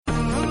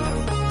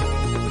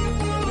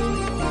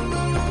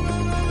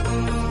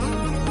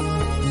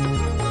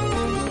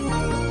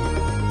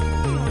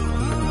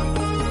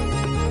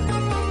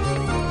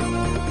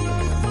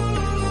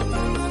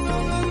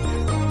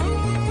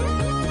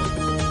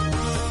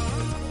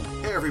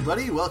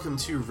everybody. Welcome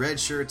to Red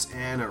Shirts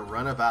and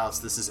Runabouts.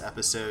 This is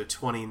episode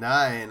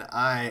 29.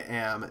 I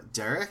am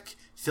Derek,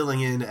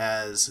 filling in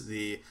as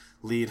the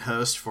lead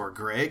host for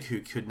Greg, who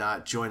could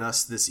not join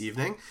us this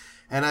evening.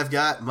 And I've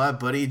got my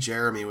buddy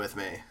Jeremy with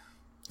me.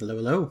 Hello,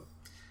 hello.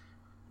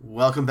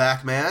 Welcome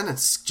back, man.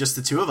 It's just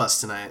the two of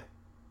us tonight.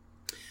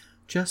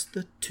 Just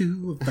the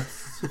two of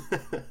us.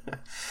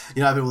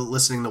 I've been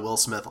listening to Will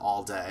Smith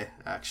all day,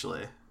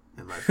 actually,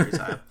 in my free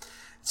time.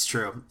 It's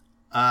true.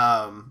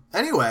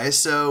 Anyway,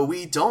 so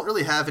we don't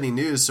really have any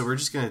news, so we're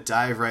just going to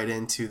dive right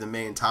into the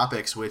main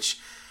topics, which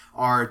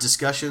are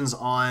discussions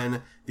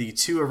on the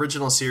two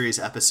original series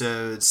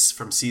episodes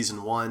from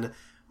season 1,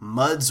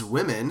 Mud's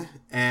Women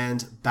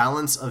and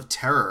Balance of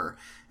Terror.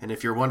 And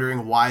if you're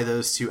wondering why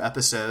those two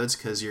episodes,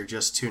 because you're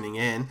just tuning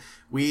in,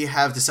 we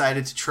have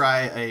decided to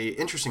try a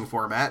interesting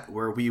format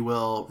where we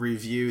will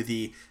review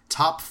the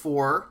top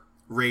 4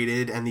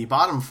 rated and the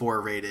bottom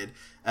 4 rated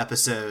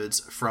episodes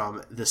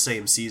from the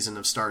same season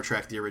of Star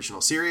Trek, the original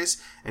series,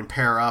 and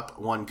pair up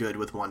one good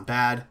with one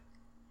bad.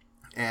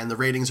 And the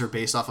ratings are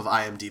based off of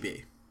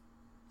IMDb.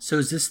 So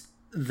is this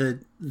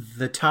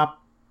the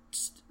top,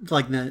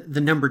 like the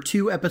number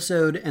 2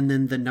 episode and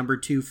then the number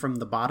 2 from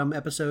the bottom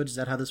episode? Is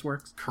that how this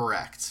works?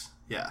 Correct.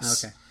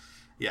 Yes. Okay.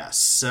 Yes.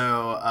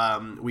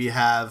 So we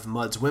have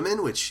Mud's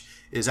Women, which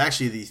is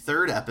actually the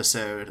 3rd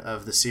episode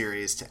of the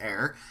series to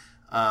air.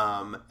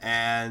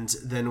 And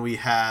then we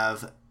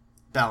have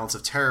Balance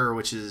of Terror,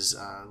 which is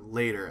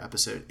later,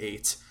 episode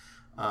 8.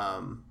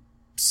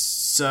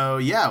 So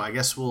yeah, I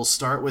guess we'll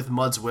start with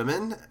Mud's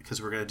Women,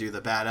 because we're going to do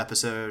the bad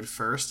episode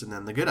first and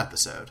then the good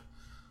episode.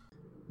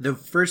 The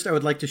first, I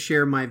would like to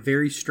share my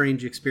very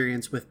strange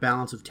experience with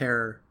Balance of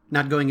Terror.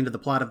 Not going into the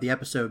plot of the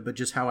episode, but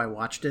just how I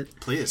watched it.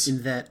 Please.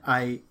 In that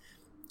I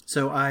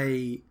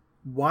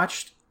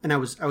watched, and I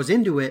was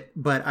into it,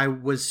 but I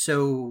was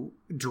so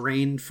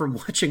drained from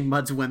watching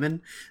Mud's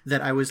Women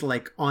that I was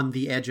like on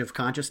the edge of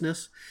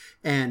consciousness.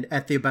 And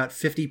at the about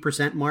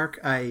 50% mark,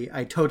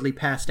 I totally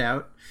passed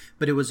out.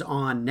 But it was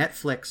on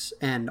Netflix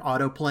and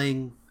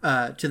auto-playing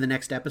to the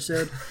next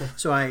episode.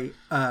 So I,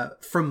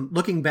 from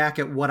looking back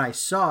at what I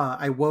saw,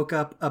 I woke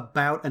up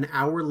about an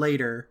hour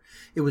later.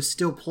 It was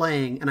still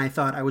playing, and I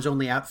thought I was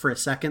only out for a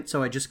second,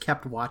 so I just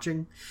kept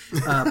watching.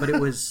 But it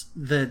was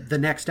the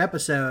next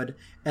episode,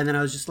 and then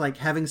I was just like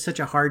having such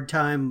a hard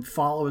time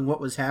following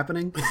what was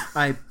happening.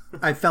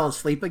 I fell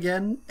asleep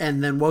again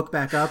and then woke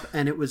back up,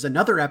 and it was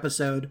another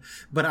episode,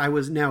 but I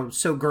was now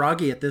so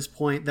groggy at this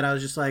point that I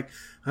was just like,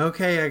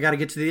 okay, I got to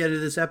get to the end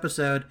of this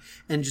episode,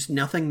 and just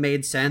nothing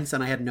made sense,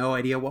 and I had no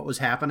idea what was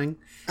happening.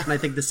 And I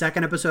think the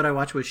second episode I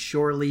watched was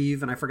Shore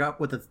Leave, and I forgot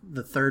what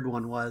the third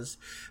one was.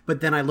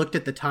 But then I looked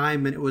at the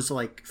time, and it was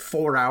like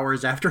 4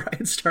 hours after I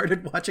had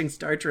started watching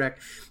Star Trek,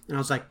 and I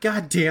was like,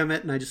 God damn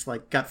it, and I just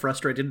like got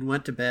frustrated and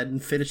went to bed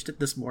and finished it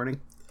this morning.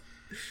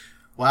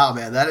 Wow,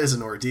 man, that is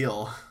an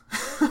ordeal.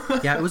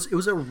 Yeah, it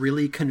was a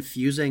really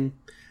confusing.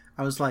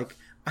 I was like,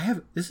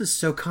 this is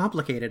so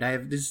complicated. I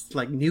have this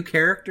like new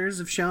characters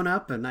have shown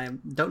up, and I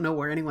don't know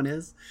where anyone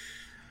is.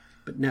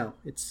 But no,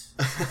 it's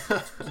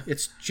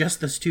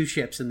just those 2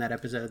 ships in that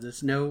episode.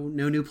 There's no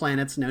new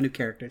planets, no new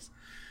characters.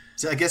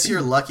 So I guess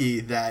you're lucky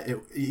that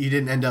you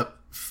didn't end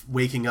up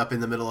waking up in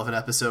the middle of an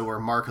episode where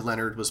Mark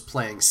Leonard was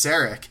playing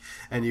Sarek,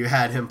 and you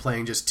had him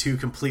playing just 2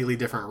 completely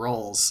different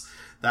roles.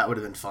 That would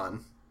have been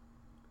fun.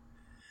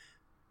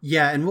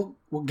 Yeah, and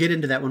we'll get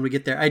into that when we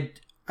get there.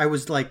 I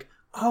was like,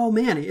 oh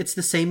man, it's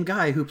the same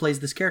guy who plays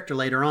this character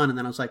later on, and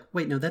then I was like,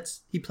 wait, no,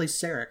 he plays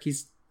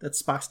Sarek.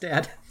 That's Spock's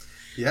dad.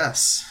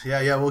 Yes,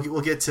 yeah.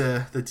 We'll get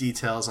to the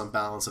details on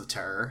Balance of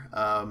Terror.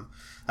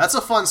 That's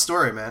a fun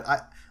story, man.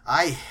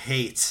 I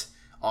hate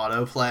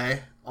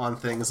autoplay on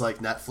things like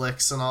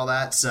Netflix and all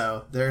that.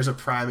 So there's a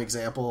prime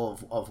example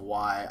of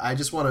why. I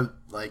just want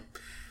to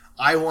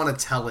I want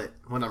to tell it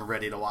when I'm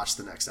ready to watch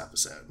the next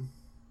episode.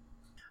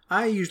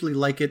 I usually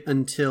like it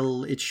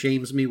until it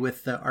shames me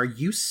with are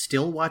you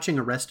still watching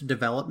Arrested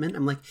Development?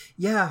 I'm like,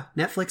 yeah,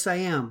 Netflix I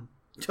am.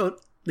 Don't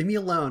leave me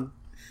alone.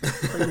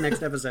 Play the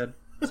next episode.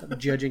 Stop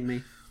judging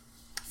me.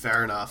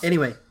 Fair enough.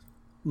 Anyway,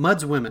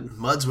 Mud's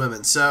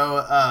Women.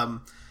 So,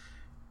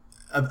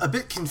 a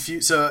bit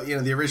confused. So,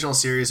 the original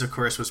series, of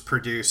course, was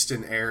produced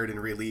and aired and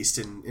released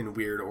in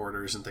weird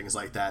orders and things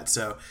like that.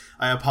 So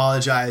I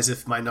apologize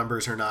if my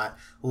numbers are not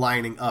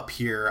lining up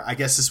here. I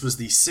guess this was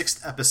the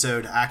 6th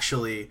episode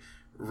actually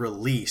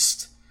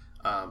released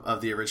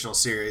of the original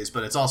series,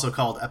 but it's also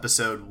called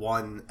episode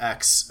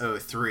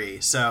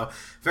 1X03, so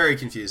very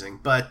confusing.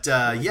 But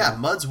yeah,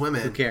 Mud's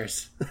Women, who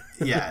cares?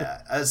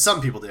 Yeah, as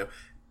some people do.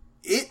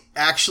 It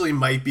actually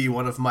might be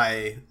one of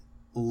my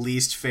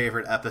least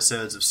favorite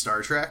episodes of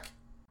Star Trek.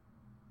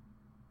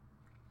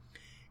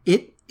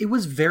 It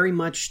was very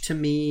much to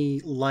me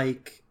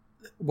like,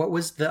 what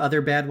was the other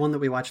bad one that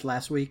we watched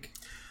last week?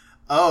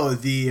 Oh,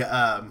 the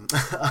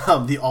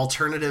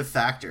Alternative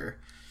Factor.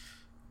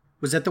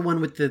 Was that the one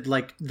with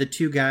the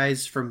 2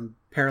 guys from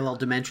Parallel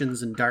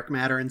Dimensions and Dark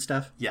Matter and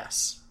stuff?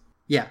 Yes.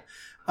 Yeah.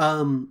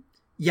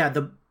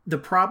 The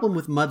problem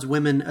with Mud's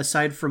Women,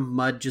 aside from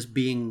Mud just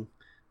being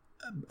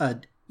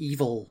an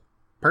evil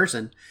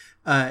person,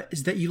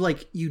 is that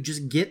you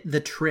just get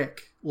the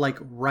trick like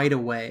right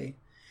away,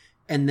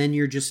 and then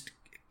you're just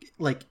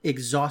like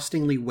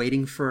exhaustingly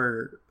waiting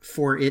for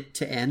it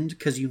to end,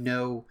 because you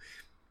know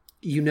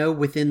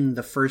within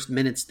the first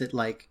minutes that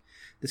like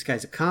this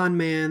guy's a con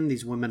man,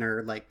 these women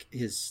are like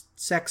his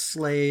sex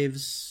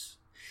slaves,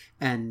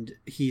 and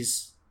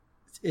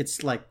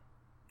it's like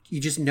you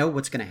just know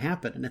what's going to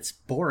happen, and it's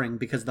boring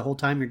because the whole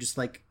time you're just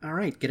like, all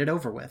right, get it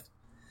over with.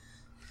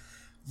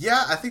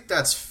 Yeah, I think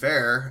that's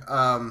fair.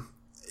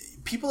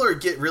 People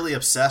get really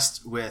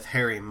obsessed with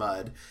Harry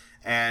Mudd,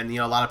 and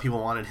a lot of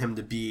people wanted him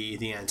to be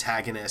the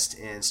antagonist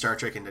in Star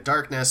Trek Into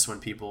Darkness when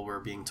people were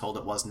being told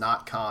it was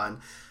not Khan.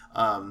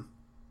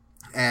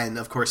 And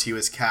of course he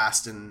was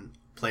cast and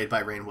played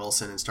by Rainn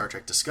Wilson in Star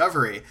Trek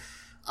Discovery.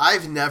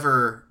 I've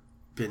never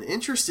been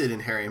interested in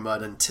Harry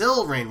Mudd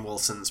until Rainn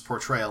Wilson's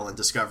portrayal in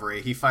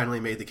Discovery. He finally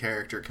made the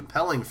character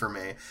compelling for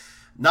me.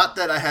 Not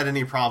that I had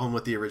any problem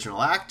with the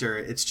original actor,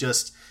 it's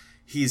just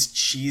he's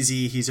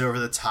cheesy, he's over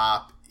the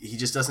top, he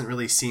just doesn't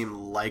really seem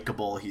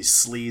likable, he's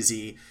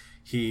sleazy,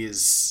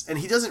 and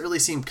he doesn't really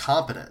seem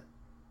competent.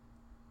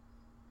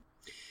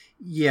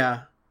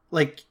 Yeah,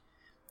 like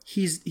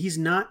he's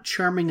not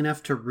charming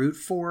enough to root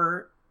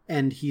for,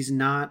 and he's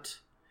not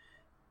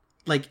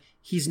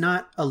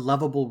a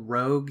lovable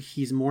rogue.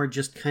 He's more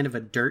just kind of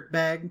a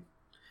dirtbag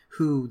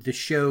who the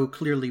show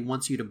clearly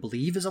wants you to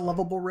believe is a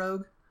lovable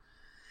rogue.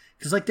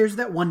 Because like there's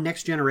that one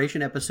Next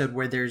Generation episode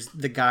where there's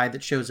the guy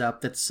that shows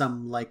up that's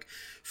some like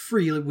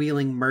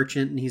freewheeling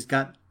merchant, and he's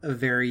got a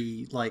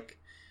very like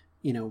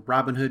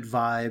Robin Hood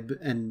vibe,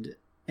 and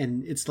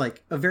it's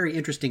like a very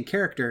interesting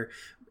character,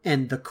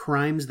 and the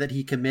crimes that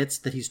he commits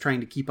that he's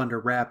trying to keep under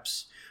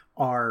wraps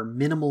are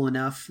minimal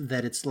enough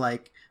that it's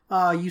like,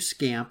 oh, you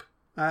scamp,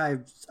 I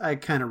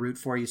kind of root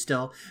for you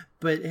still.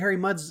 But Harry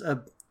Mudd's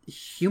a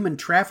human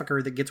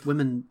trafficker that gets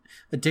women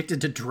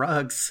addicted to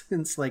drugs,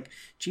 and it's like,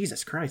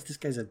 Jesus Christ, this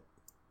guy's a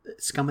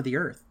scum of the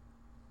earth,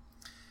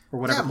 or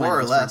whatever. Yeah, more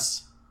or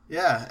less.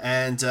 Yeah,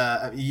 and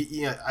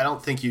I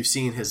don't think you've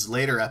seen his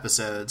later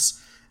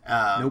episodes.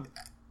 Nope.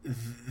 I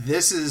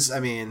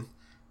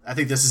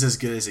think this is as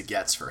good as it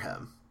gets for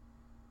him.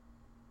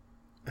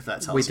 If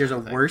that tells. Wait, there's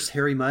anything. A worse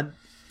Harry Mudd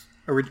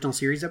original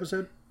series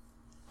episode?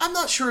 I'm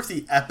not sure if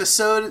the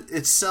episode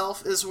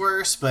itself is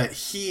worse, but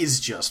he's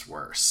just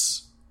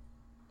worse.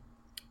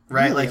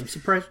 Right? Really? Like, I'm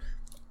surprised.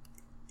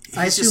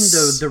 I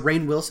assume the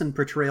Rainn Wilson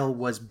portrayal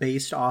was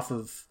based off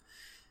of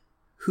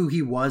who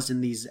he was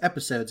in these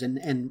episodes,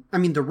 and I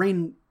mean the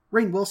Rainn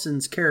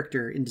Wilson's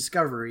character in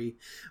Discovery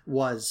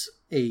was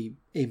a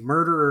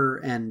murderer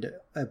and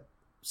a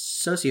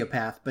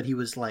sociopath, but he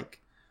was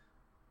like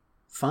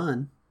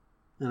fun.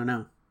 I don't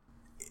know.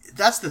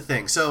 That's the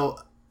thing. So,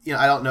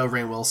 I don't know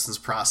Rainn Wilson's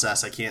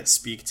process. I can't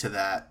speak to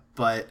that,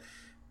 but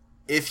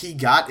if he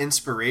got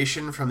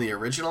inspiration from the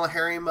original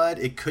Harry Mudd,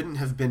 it couldn't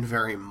have been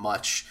very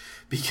much,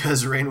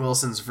 because Rainn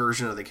Wilson's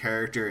version of the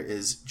character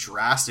is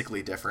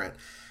drastically different.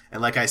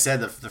 And like I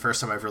said, the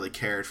first time I've really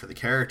cared for the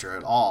character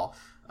at all.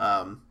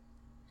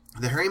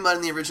 The Harry Mudd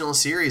in the original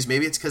series,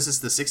 maybe it's because it's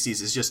the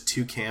 60s, is just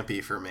too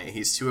campy for me.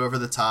 He's too over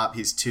the top.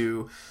 He's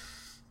too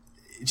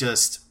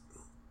just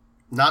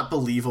not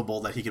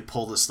believable that he could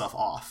pull this stuff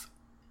off.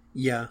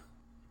 Yeah.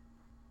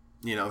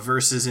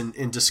 Versus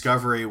in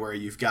Discovery, where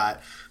you've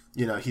got,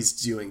 he's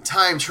doing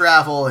time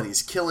travel and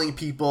he's killing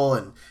people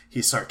and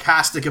he's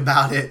sarcastic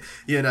about it,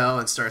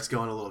 and starts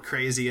going a little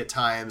crazy at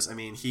times. I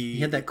mean, he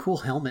had that cool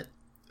helmet.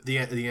 The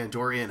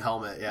Andorian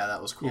helmet, yeah,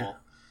 that was cool.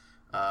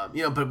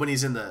 Yeah. But when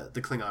he's in the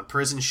Klingon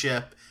prison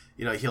ship,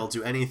 he'll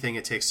do anything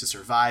it takes to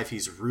survive.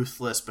 He's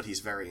ruthless, but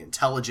he's very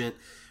intelligent.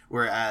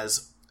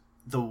 Whereas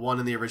the one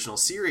in the original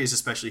series,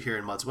 especially here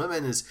in Mudd's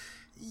Women, is,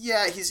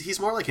 yeah, he's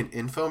more like an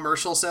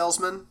infomercial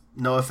salesman.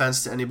 No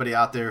offense to anybody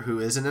out there who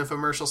is an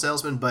infomercial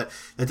salesman, but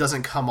it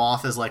doesn't come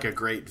off as like a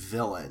great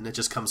villain. It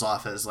just comes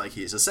off as like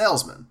he's a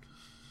salesman.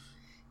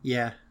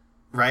 Yeah.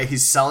 Right?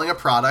 He's selling a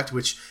product,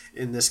 which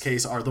in this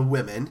case are the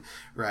women,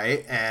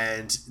 right?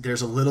 And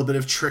there's a little bit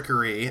of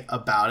trickery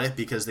about it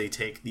because they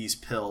take these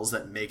pills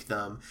that make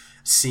them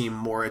seem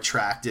more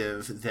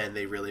attractive than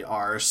they really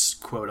are,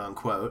 quote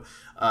unquote.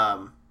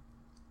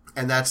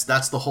 And that's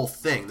the whole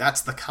thing.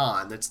 That's the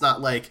con. It's not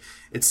like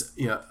it's,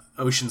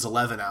 Ocean's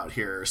 11 out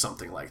here or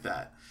something like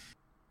that.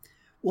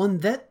 Well,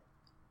 and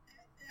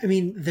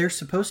they're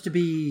supposed to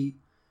be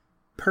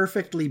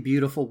perfectly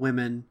beautiful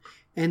women,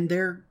 and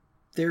they're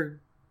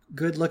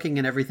good looking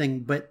and everything,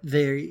 but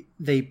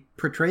they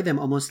portray them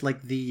almost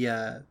like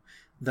the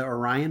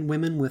Orion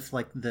women with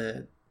like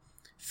the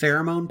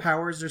pheromone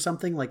powers or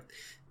something. Like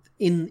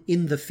in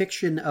the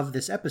fiction of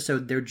this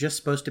episode, they're just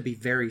supposed to be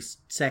very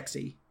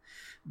sexy.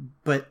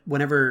 But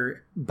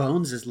whenever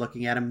Bones is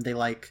looking at him, they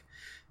like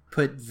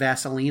put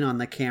Vaseline on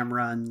the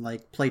camera and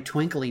like play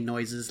twinkly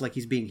noises like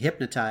he's being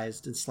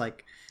hypnotized. It's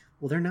like,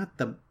 well, they're not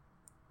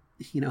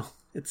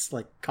it's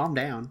like, calm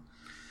down.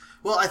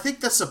 Well, I think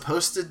that's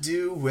supposed to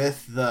do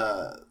with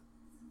the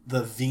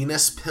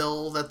Venus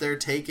pill that they're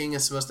taking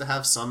is supposed to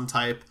have some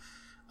type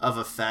of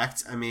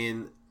effect. I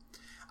mean,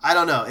 I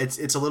don't know.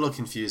 It's a little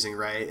confusing,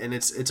 right? And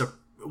it's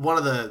one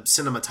of the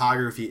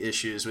cinematography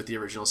issues with the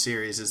original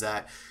series is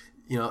that,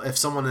 if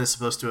someone is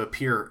supposed to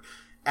appear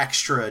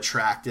extra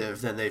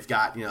attractive, then they've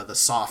got, the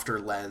softer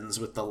lens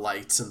with the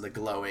lights and the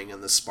glowing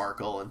and the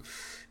sparkle and,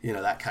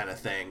 that kind of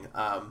thing.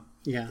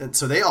 Yeah. And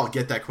so they all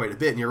get that quite a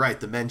bit. And you're right,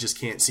 the men just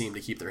can't seem to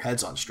keep their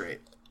heads on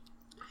straight.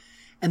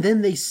 And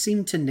then they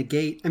seem to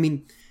negate, I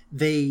mean,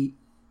 they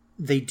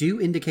do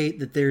indicate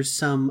that there's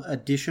some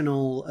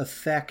additional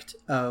effect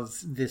of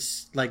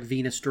this, like,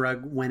 Venus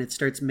drug when it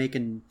starts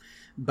making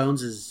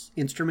Bones's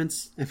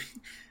instruments. I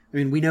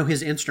mean, we know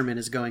his instrument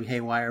is going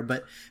haywire,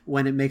 but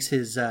when it makes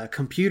his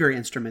computer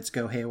instruments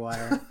go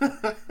haywire.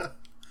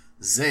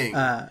 Zing.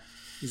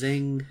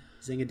 Zing.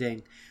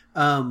 Zing-a-ding.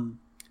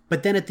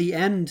 But then at the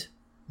end,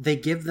 they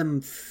give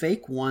them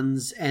fake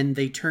ones, and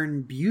they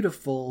turn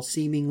beautiful,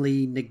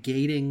 seemingly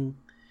negating,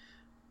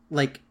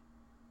 like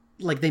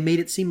they made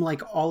it seem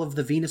like all of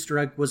the Venus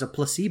drug was a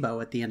placebo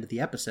at the end of the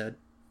episode.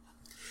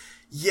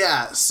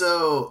 Yeah,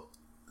 so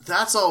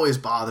that's always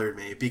bothered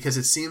me, because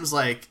it seems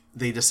like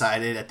they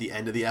decided at the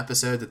end of the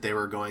episode that they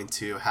were going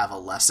to have a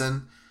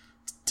lesson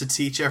to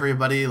teach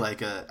everybody,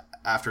 like a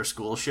after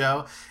school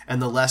show.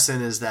 And the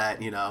lesson is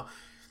that,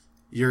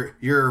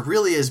 you're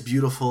really as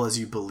beautiful as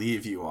you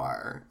believe you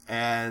are.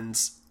 And,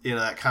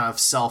 that kind of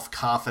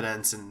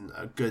self-confidence and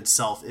a good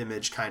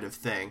self-image kind of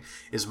thing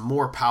is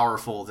more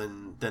powerful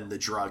than the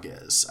drug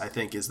is, I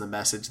think, is the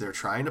message they're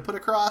trying to put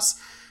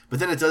across. But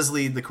then it does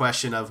lead the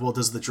question of, well,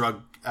 does the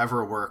drug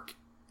ever work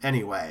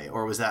anyway?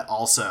 Or was that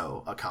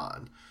also a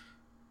con?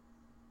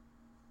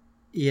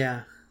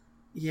 Yeah.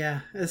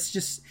 It's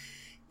just,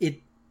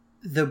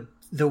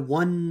 the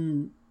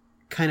one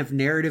kind of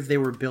narrative they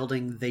were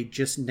building, they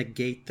just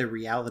negate the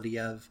reality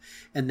of,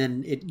 and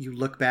then you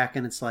look back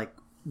and it's like,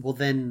 well,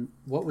 then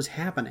what was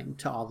happening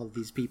to all of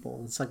these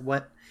people? It's like,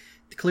 what?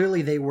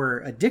 Clearly they were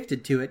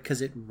addicted to it because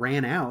it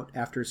ran out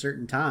after a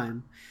certain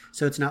time.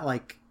 So it's not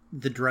like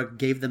the drug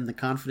gave them the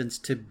confidence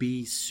to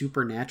be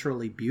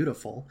supernaturally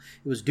beautiful.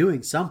 It was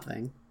doing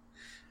something.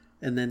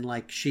 And then,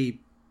 like,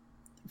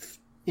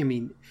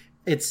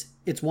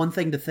 it's one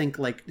thing to think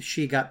like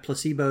she got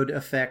placeboed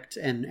effect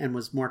and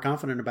was more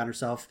confident about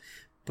herself,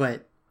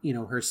 but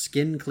her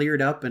skin cleared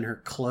up and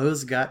her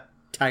clothes got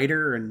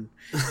tighter and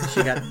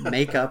she got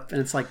makeup,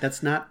 and it's like,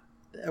 that's not,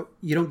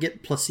 you don't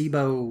get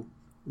placebo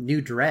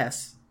new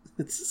dress.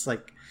 It's just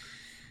like,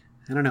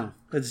 I don't know,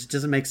 it just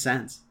doesn't make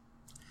sense.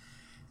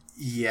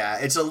 Yeah,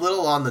 it's a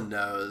little on the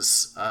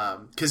nose,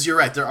 because you're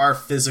right, there are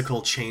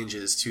physical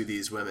changes to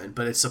these women,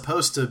 but it's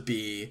supposed to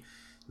be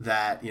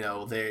that,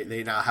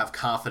 they now have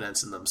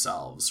confidence in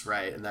themselves,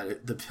 right? And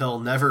that the pill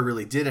never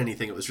really did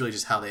anything. It was really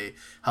just how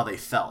they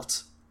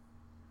felt.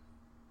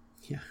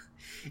 Yeah.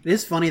 It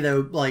is funny,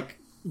 though, like,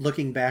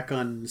 looking back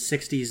on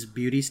 60s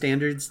beauty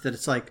standards, that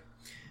it's like,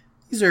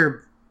 these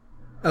are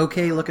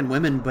okay looking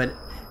women, but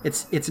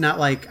it's not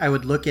like I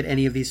would look at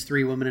any of these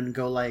three women and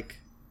go like,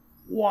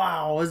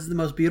 wow, this is the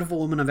most beautiful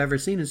woman I've ever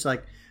seen. It's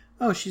like,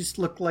 oh, she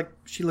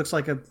looks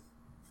like a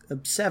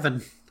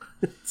 7.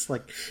 It's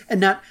like, and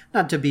not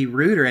to be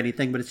rude or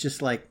anything, but it's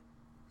just like,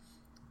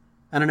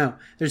 I don't know.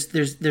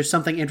 There's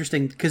something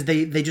interesting because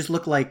they just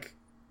look like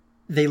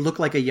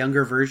a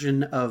younger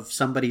version of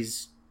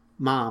somebody's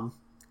mom.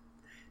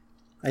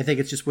 I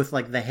think it's just with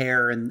like the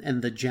hair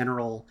and the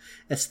general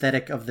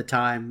aesthetic of the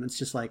time. It's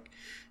just like,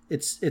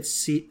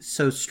 it's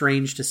so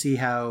strange to see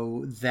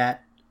how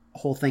that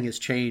whole thing has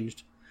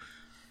changed.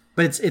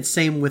 But it's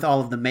same with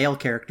all of the male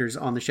characters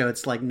on the show.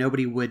 It's like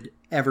nobody would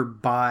ever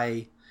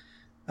buy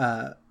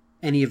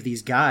any of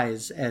these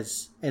guys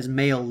as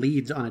male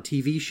leads on a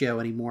TV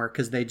show anymore,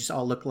 because they just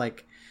all look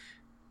like,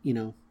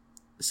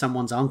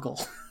 someone's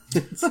uncle.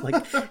 It's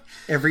like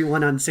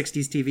everyone on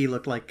 60s TV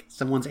looked like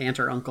someone's aunt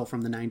or uncle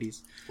from the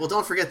 90s. Well,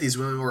 don't forget, these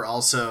women were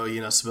also,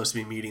 supposed to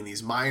be meeting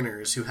these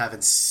minors who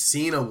haven't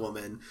seen a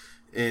woman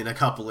in a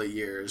couple of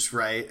years,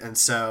 right? And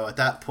so at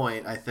that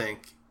point, I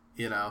think,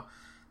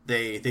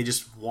 they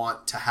just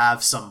want to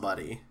have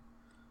somebody.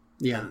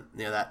 Yeah.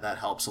 And, that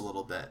helps a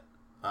little bit.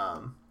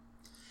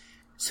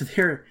 So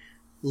they're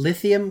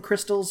lithium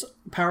crystals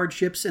powered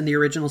ships in the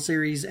original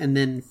series, and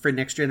then for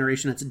Next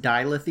Generation, it's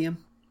dilithium.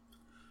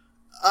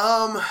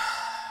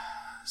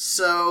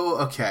 So,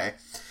 okay.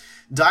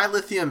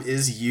 Dilithium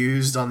is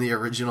used on the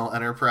original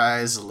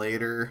Enterprise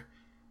later,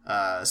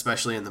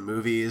 especially in the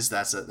movies.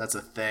 That's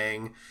a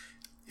thing.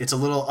 It's a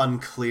little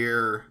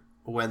unclear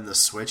when the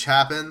switch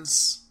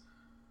happens.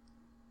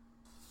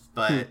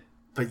 But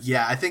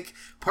yeah, I think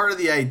part of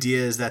the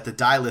idea is that the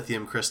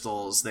dilithium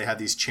crystals, they have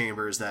these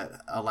chambers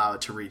that allow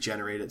it to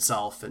regenerate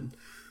itself, and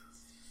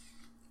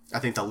I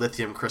think the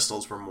lithium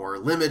crystals were more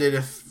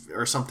limited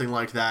or something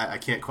like that. I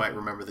can't quite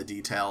remember the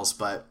details,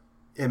 but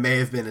it may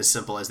have been as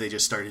simple as they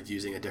just started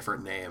using a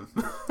different name.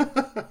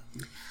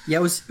 Yeah,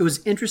 it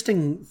was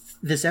interesting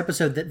this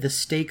episode that the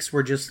stakes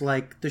were just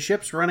like, the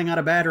ship's running out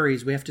of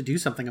batteries, we have to do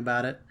something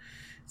about it.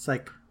 It's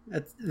like,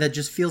 that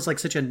just feels like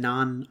such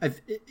a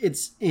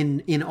it's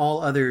in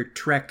all other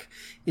Trek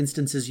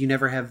instances, you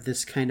never have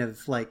this kind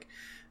of like,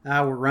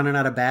 we're running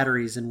out of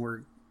batteries and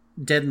we're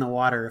dead in the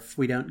water if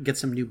we don't get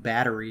some new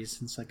batteries.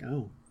 It's like,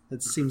 oh,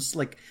 It seems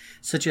like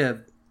such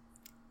a,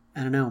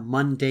 I don't know,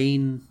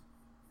 mundane.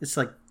 It's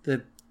like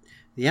the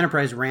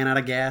Enterprise ran out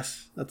of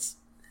gas. Let's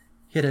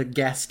hit a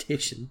gas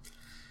station.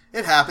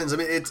 It happens. I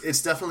mean,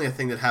 it's definitely a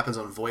thing that happens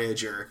on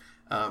Voyager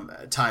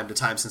time to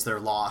time since they're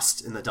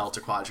lost in the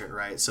Delta Quadrant,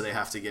 right? So they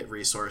have to get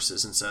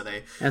resources, and so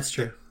that's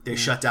true. They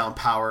shut down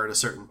power to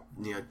certain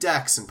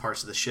decks and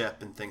parts of the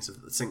ship and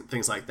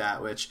things like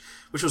that, which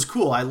was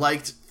cool. I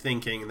liked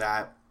thinking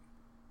that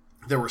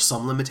there were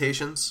some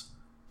limitations,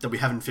 that we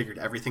haven't figured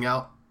everything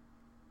out.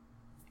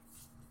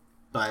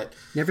 But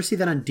never see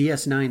that on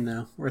DS9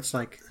 though, where it's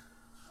like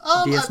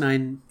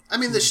DS9. I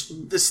mean,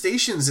 the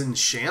station's in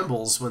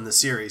shambles when the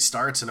series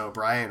starts, and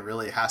O'Brien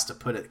really has to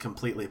put it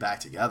completely back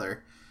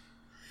together.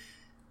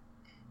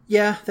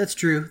 Yeah, that's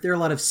true. There are a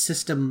lot of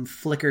system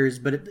flickers,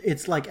 but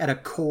it's like at a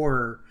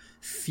core,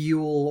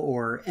 fuel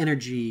or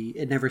energy,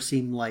 it never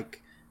seemed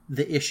like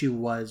the issue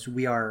was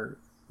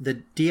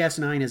the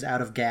DS9 is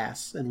out of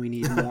gas and we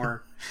need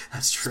more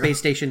that's true. Space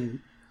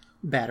station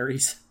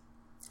batteries.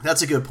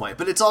 That's a good point.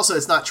 But it's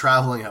not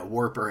traveling at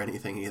warp or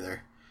anything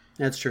either.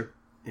 That's true.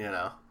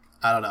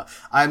 I don't know.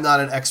 I'm not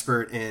an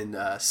expert in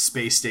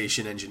space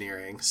station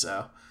engineering,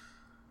 so.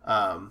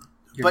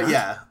 But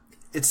yeah,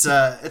 it's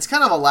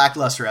kind of a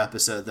lackluster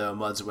episode though.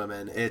 Mud's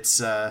Women. It's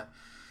a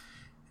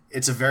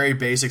very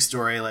basic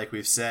story, like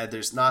we've said.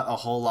 There's not a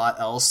whole lot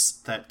else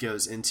that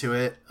goes into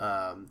it.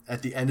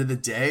 At the end of the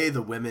day,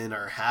 the women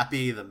are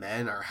happy, the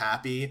men are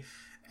happy,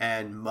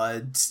 and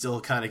Mud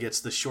still kind of gets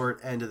the short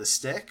end of the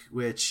stick,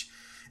 which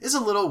is a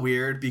little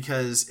weird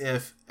because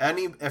if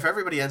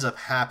everybody ends up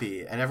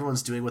happy and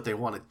everyone's doing what they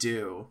want to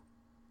do,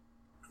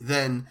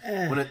 then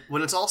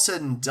when it's all said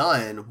and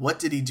done, what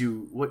did he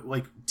do?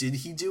 Did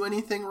he do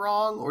anything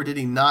wrong or did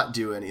he not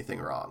do anything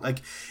wrong?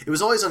 Like, it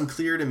was always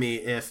unclear to me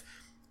if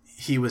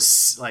he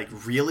was like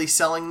really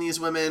selling these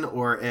women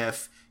or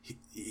if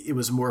it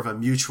was more of a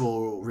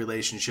mutual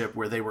relationship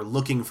where they were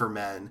looking for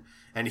men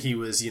and he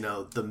was,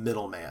 the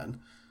middleman.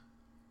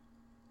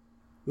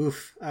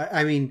 Oof.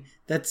 I mean,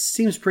 that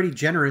seems pretty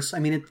generous. I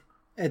mean,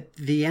 at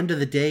the end of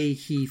the day,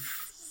 he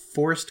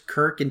forced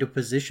Kirk into a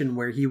position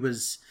where he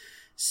was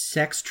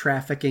sex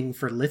trafficking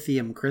for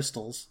lithium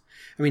crystals.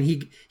 I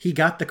mean, he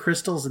got the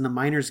crystals and the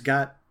miners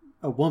got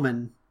a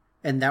woman,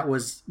 and that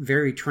was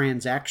very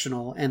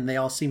transactional, and they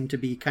all seem to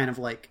be kind of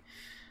like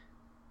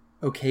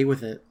okay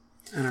with it.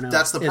 I don't know.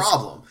 That's the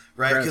problem,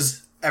 right?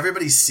 Because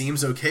everybody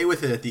seems okay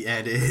with it at the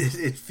end.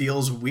 It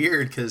feels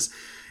weird because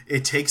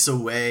it takes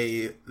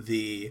away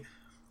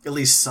at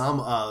least some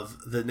of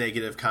the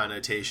negative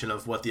connotation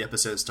of what the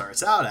episode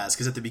starts out as.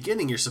 Because at the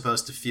beginning, you're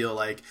supposed to feel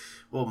like,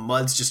 well,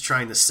 Mud's just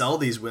trying to sell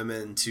these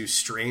women to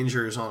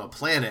strangers on a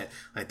planet.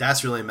 Like,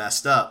 that's really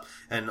messed up.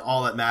 And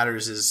all that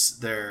matters is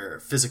their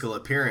physical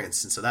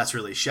appearance. And so that's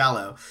really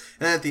shallow.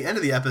 And at the end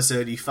of the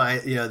episode, you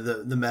find,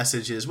 the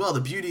message is, well,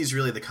 the beauty is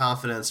really the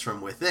confidence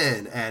from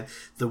within. And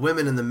the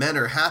women and the men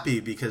are happy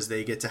because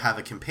they get to have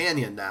a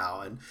companion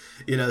now.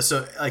 And,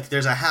 so like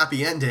there's a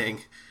happy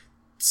ending.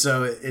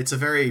 So it's a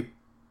very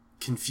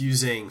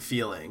confusing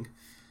feeling.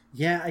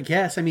 Yeah, I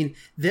guess. I mean,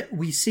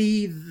 we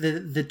see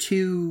the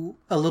two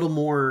a little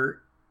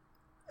more,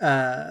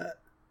 I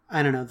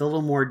don't know, the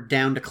little more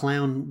down to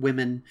clown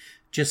women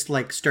just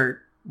like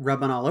start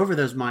rubbing all over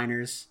those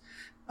miners.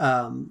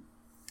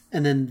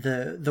 And then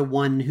the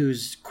one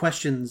who's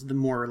questions, the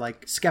more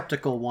like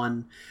skeptical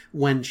one,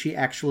 when she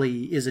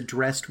actually is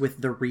addressed with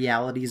the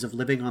realities of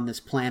living on this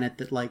planet,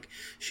 that like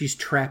she's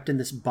trapped in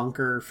this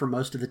bunker for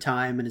most of the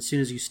time, and as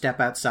soon as you step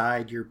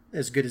outside, you're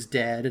as good as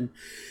dead, and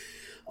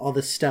all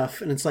this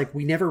stuff. And it's like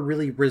we never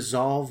really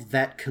resolve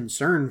that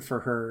concern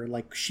for her.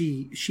 Like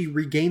she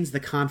regains the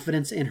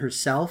confidence in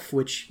herself,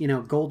 which,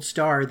 gold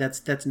star,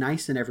 that's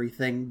nice and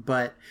everything,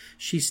 but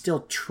she's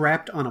still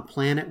trapped on a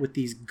planet with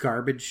these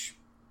garbage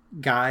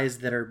guys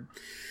that are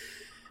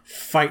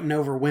fighting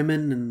over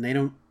women,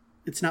 and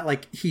it's not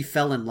like he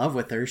fell in love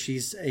with her.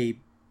 She's a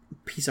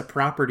piece of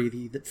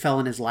property that fell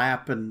in his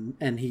lap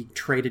and he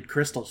traded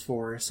crystals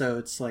for her. So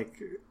it's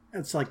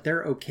like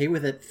they're okay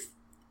with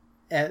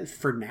it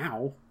for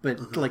now,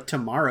 but like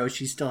tomorrow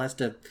she still has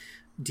to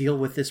deal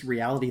with this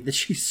reality that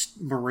she's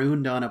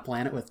marooned on a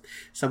planet with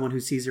someone who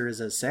sees her as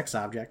a sex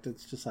object.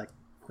 It's just like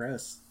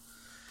gross.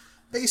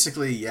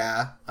 Basically,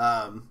 yeah.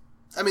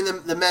 I mean,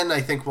 the men, I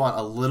think, want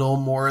a little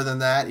more than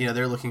that.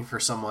 They're looking for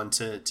someone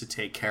to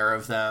take care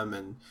of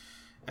them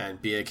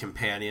and be a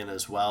companion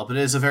as well. But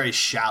it is a very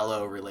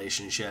shallow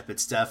relationship.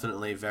 It's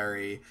definitely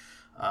very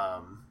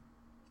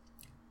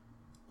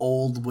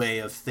old way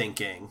of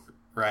thinking,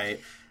 right?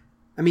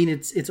 I mean,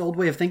 it's old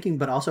way of thinking,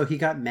 but also he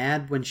got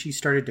mad when she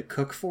started to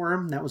cook for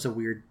him. That was a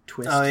weird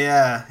twist. Oh,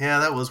 yeah. Yeah,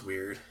 that was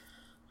weird.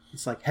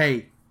 It's like,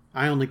 hey,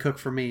 I only cook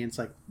for me. And it's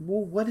like,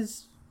 well,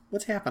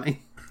 what's happening?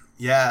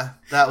 Yeah,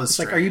 that was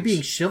strange. Like, are you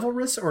being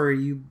chivalrous or are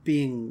you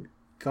being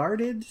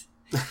guarded?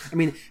 I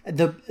mean,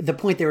 the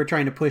point they were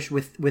trying to push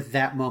with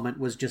that moment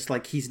was just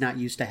like he's not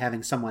used to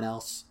having someone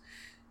else,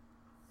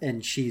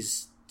 and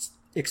she's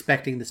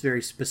expecting this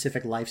very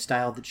specific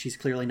lifestyle that she's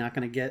clearly not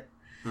going to get.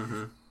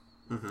 Mm-hmm.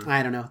 Mm-hmm.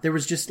 I don't know. There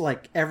was just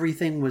like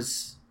everything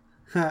was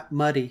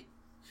muddy.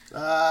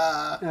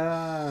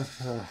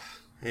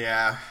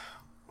 Yeah.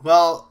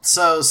 Well,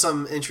 so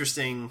some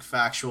interesting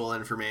factual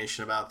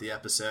information about the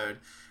episode.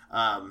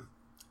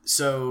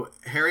 So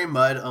Harry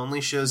Mudd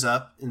only shows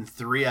up in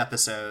 3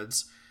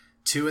 episodes,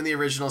 2 in the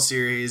original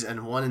series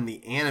and 1 in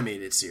the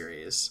animated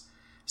series.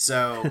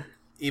 So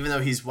even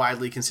though he's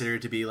widely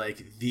considered to be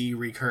like the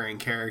recurring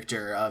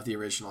character of the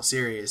original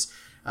series,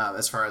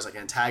 as far as like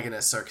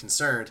antagonists are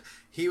concerned,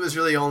 he was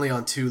really only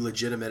on 2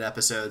 legitimate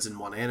episodes and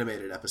 1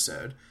 animated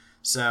episode.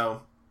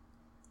 So,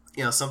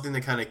 something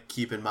to kind of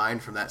keep in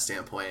mind from that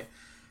standpoint.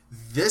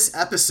 This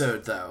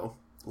episode, though,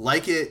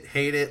 like it,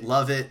 hate it,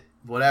 love it,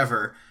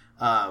 whatever,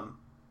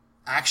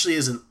 actually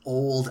is an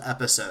old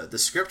episode. The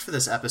script for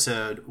this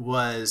episode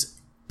was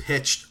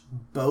pitched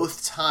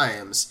both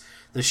times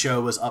the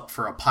show was up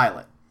for a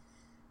pilot.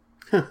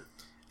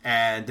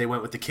 And they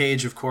went with The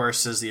Cage, of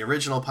course, as the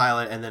original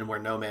pilot, and then Where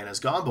No Man Has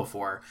Gone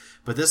Before.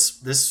 But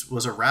this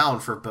was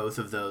around for both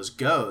of those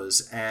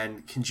goes.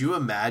 And can you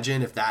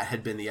imagine if that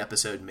had been the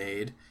episode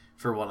made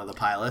for one of the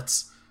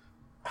pilots?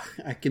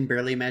 I can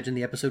barely imagine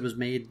the episode was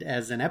made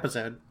as an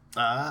episode.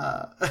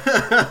 So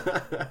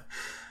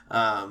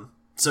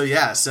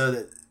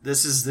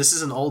this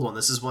is an old one.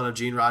 This is one of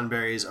Gene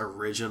Roddenberry's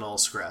original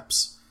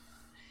scripts.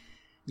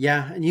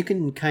 Yeah, and you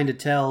can kind of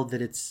tell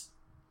that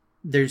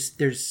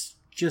there's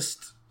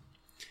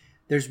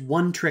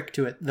one trick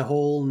to it. The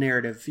whole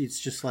narrative, it's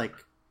just like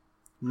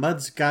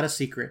Mudd's got a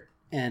secret,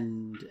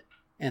 and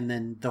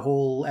then the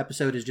whole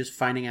episode is just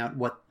finding out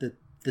what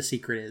the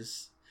secret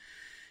is,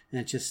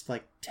 and it just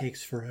like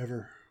takes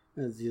forever.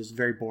 It's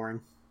very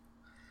boring.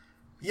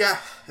 Yeah,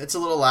 it's a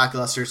little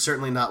lackluster.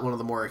 Certainly not one of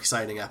the more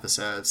exciting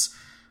episodes.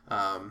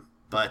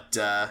 But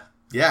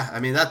I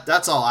mean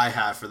that's all I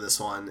have for this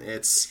one.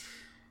 It's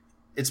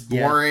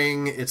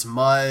boring. Yeah. It's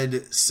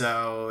Mudd,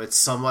 so it's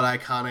somewhat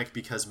iconic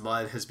because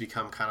Mudd has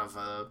become kind of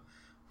a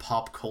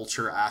pop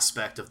culture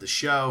aspect of the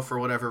show for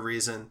whatever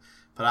reason.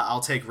 But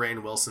I'll take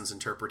Rainn Wilson's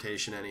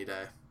interpretation any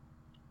day.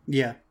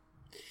 Yeah.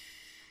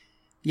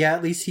 Yeah,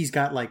 at least he's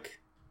got like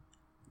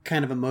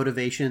kind of a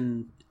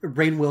motivation.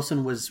 Rainn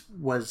Wilson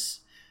was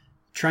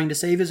trying to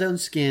save his own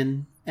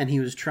skin, and he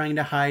was trying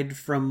to hide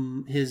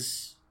from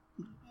his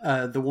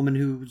the woman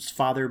whose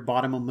father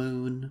bought him a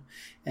moon,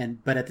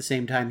 but at the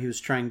same time he was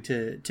trying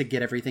to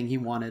get everything he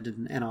wanted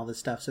and all this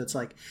stuff. So it's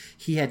like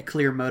he had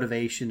clear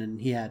motivation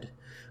and he had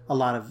a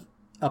lot of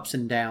ups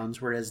and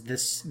downs, whereas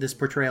this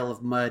portrayal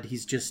of Mudd,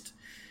 he's just,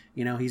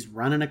 he's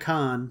running a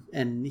con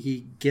and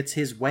he gets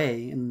his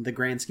way in the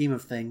grand scheme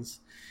of things,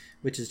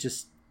 which is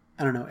just,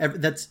 I don't know,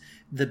 that's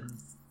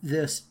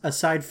this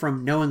aside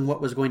from knowing what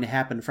was going to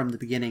happen from the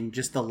beginning,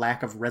 just the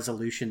lack of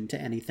resolution to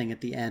anything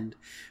at the end,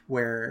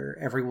 where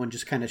everyone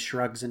just kind of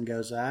shrugs and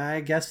goes,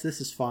 I guess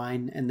this is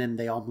fine, and then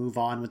they all move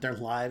on with their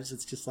lives.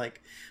 It's just like,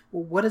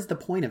 well, what is the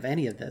point of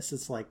any of this?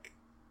 It's like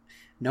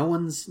no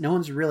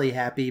one's really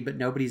happy, but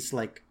nobody's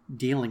like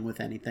dealing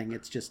with anything.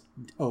 It's just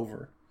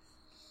over.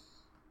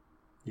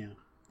 Yeah,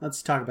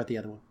 let's talk about the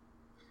other one.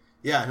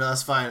 Yeah, no,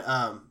 that's fine.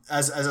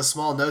 As a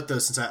small note, though,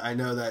 since I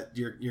know that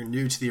you're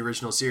new to the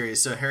original series,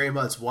 so Harry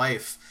Mudd's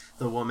wife,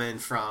 the woman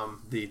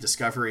from the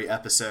Discovery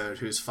episode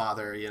whose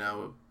father,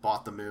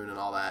 bought the moon and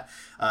all that,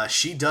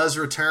 she does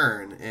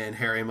return in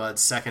Harry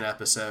Mudd's second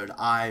episode,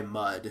 I,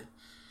 Mudd,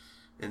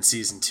 in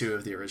season 2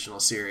 of the original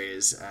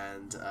series,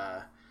 and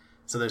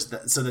so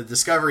the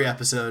Discovery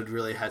episode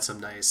really had some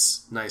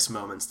nice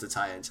moments to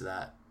tie into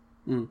that.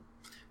 Mm.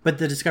 But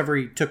the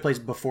Discovery took place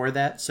before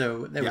that,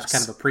 so that was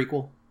kind of a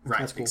prequel.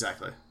 Right, cool.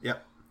 Exactly.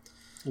 Yep.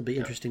 It'll be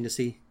interesting to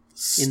see.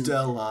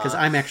 Stella. Because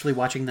I'm actually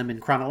watching them in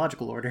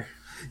chronological order.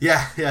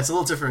 Yeah, it's a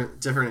little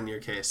different in your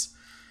case.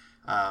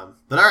 But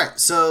all right,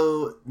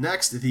 so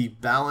next, The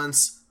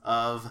Balance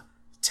of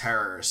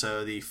Terror.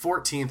 So the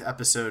 14th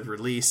episode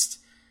released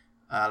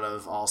out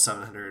of all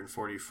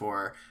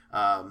 744.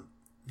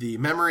 The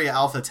Memory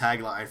Alpha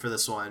tagline for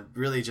this one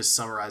really just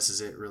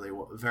summarizes it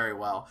very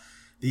well.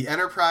 The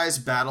Enterprise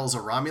battles a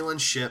Romulan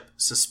ship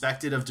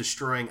suspected of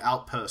destroying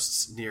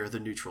outposts near the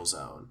neutral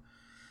zone.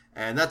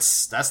 And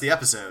that's the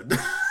episode.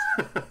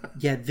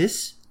 Yeah,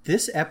 this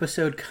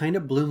episode kind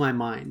of blew my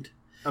mind.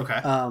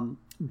 Okay.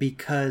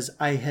 Because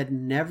I had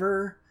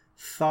never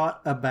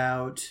thought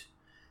about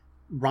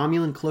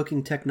Romulan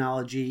cloaking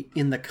technology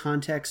in the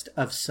context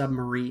of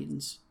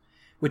submarines,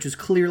 which was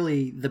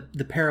clearly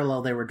the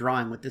parallel they were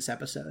drawing with this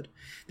episode.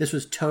 This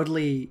was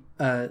totally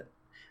a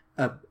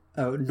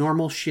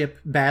normal ship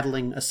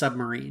battling a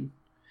submarine,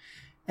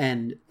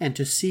 and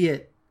to see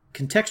it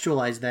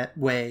contextualized that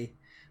way,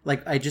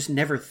 like I just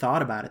never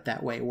thought about it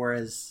that way.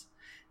 Whereas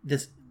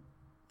this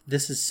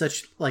is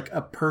such like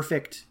a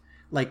perfect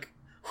like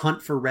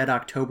Hunt for Red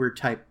October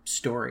type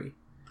story.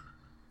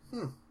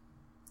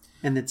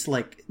 And it's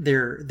like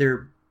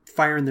they're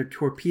firing their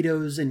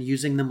torpedoes and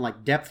using them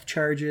like depth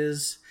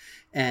charges,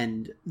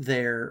 and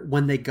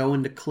when they go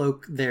into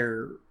cloak,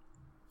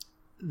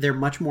 they're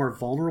much more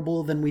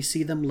vulnerable than we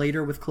see them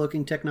later with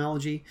cloaking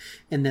technology.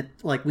 And that,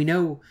 like, we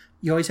know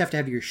you always have to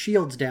have your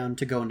shields down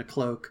to go into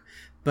cloak,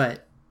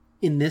 but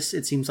in this,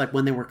 it seems like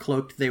when they were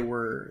cloaked, they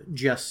were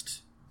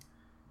just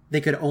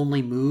they could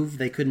only move.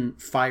 They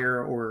couldn't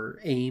fire or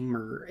aim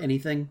or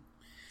anything.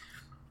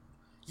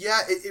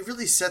 Yeah, it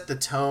really set the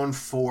tone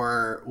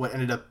for what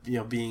ended up,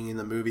 being in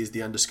the movies,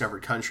 The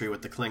Undiscovered Country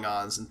with the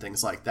Klingons and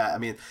things like that. I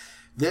mean,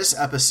 this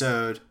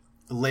episode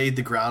laid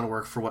the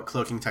groundwork for what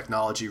cloaking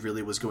technology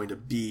really was going to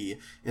be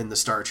in the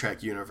Star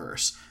Trek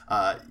universe.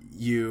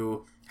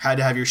 You had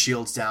to have your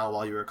shields down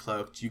while you were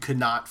cloaked. You could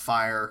not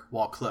fire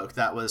while cloaked.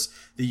 That was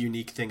the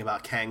unique thing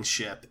about Kang's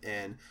ship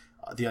in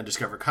The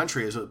Undiscovered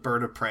Country, is a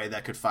bird of prey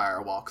that could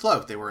fire while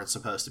cloaked. They weren't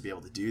supposed to be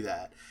able to do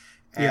that.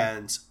 Yeah.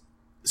 And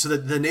so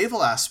the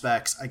naval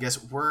aspects, I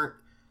guess, weren't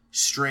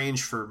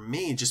strange for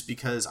me, just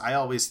because I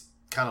always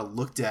kind of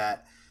looked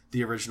at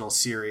the original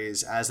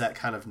series as that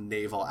kind of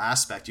naval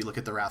aspect. You look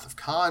at the Wrath of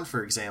Khan,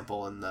 for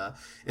example, in the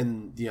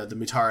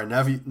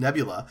Mutara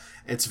Nebula.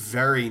 It's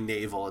very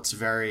naval. It's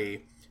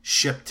very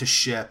ship to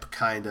ship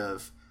kind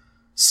of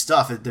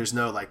stuff. There's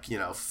no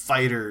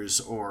fighters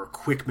or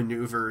quick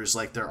maneuvers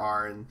like there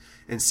are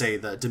in say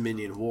the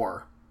Dominion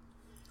War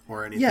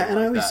or anything. Yeah,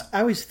 and like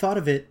I always thought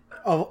of it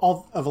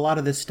of a lot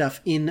of this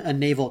stuff in a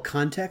naval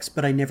context,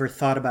 but I never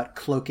thought about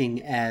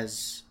cloaking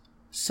as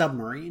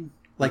submarine.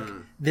 Like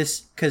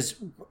this, because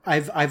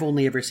I've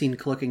only ever seen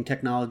cloaking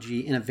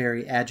technology in a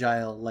very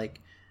agile, like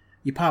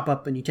you pop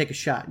up and you take a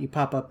shot, and you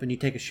pop up and you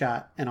take a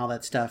shot, and all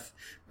that stuff,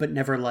 but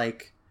never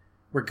like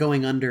we're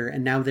going under,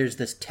 and now there's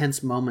this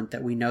tense moment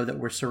that we know that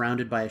we're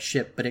surrounded by a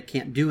ship, but it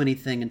can't do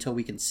anything until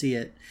we can see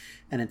it,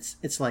 and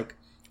it's like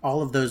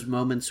all of those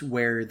moments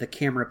where the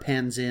camera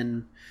pans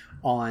in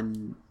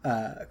on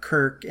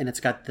Kirk, and it's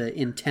got the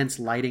intense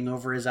lighting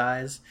over his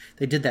eyes.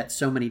 They did that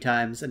so many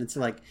times, and it's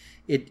like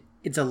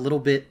it's a little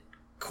bit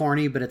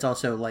corny, but it's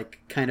also like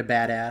kind of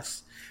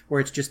badass,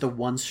 where it's just the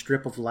one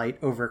strip of light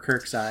over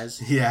Kirk's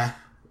eyes. Yeah.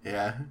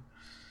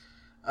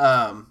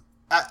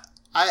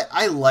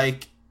 I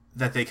like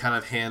that they kind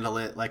of handle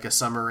it like a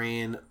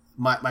submarine.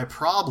 My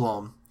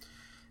problem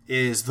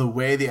is the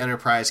way the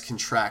Enterprise can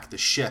track the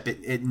ship.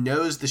 It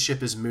knows the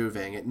ship is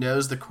moving. It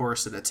knows the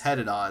course that it's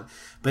headed on,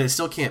 but it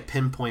still can't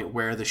pinpoint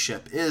where the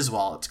ship is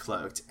while it's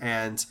cloaked.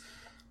 And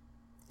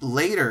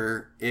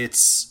later,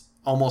 it's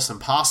almost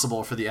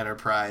impossible for the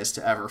Enterprise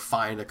to ever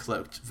find a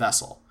cloaked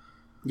vessel.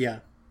 Yeah.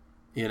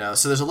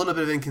 So there's a little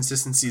bit of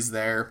inconsistencies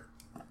there.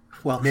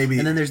 Well, maybe.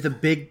 And then there's the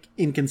big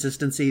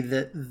inconsistency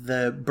that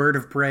the bird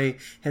of prey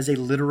has a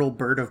literal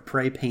bird of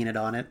prey painted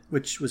on it,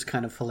 which was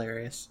kind of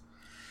hilarious.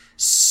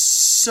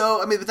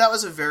 So, I mean, but that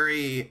was a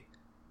very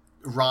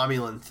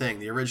Romulan thing.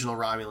 The original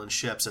Romulan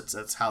ships,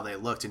 that's how they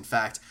looked. In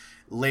fact,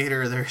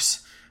 later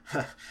there's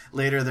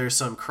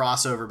some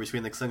crossover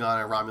between the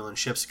Klingon and Romulan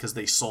ships because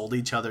they sold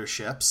each other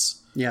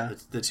ships. Yeah.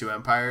 The two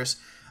empires.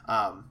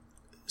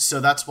 So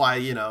that's why,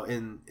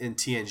 in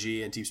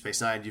TNG and Deep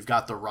Space Nine, you've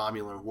got the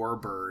Romulan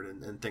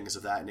warbird and things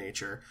of that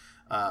nature.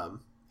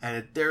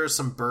 There are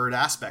some bird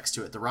aspects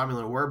to it. The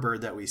Romulan warbird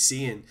that we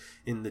see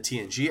in the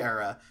TNG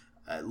era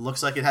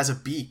looks like it has a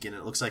beak, and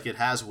it looks like it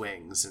has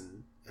wings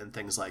and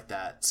things like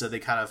that. So they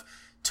kind of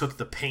took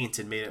the paint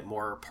and made it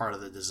more part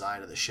of the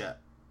design of the ship.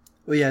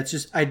 Well, yeah, it's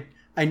just I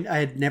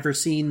had never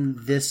seen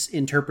this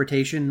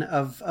interpretation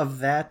of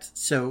that.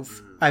 So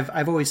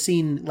I've always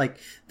seen like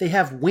they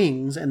have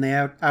wings and they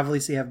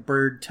obviously have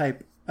bird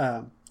type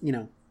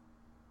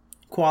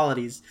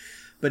qualities,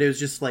 but it was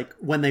just like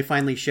when they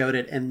finally showed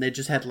it and they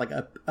just had like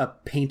a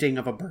painting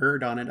of a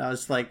bird on it, I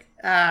was like,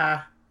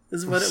 this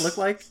is what it looked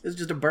like. It's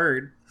just a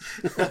bird.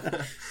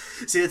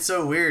 See, it's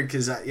so weird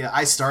because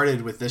I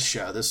started with this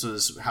show. This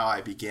was how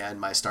I began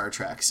my Star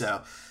Trek.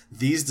 So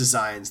these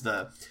designs,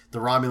 the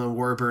Romulan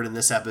warbird in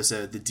this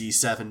episode, the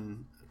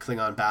D7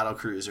 Klingon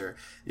battlecruiser,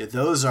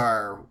 those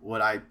are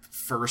what I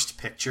first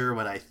picture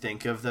when I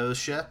think of those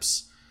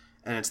ships.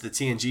 And it's the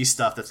TNG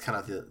stuff that's kind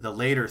of the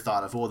later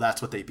thought of, well,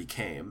 that's what they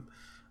became.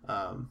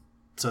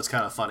 So it's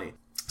kind of funny.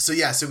 So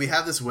we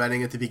have this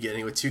wedding at the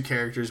beginning with two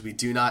characters we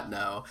do not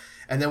know.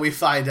 And then we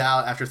find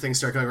out after things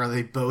start going wrong,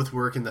 they both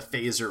work in the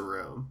phaser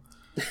room.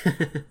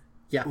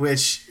 Yeah.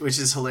 Which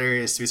is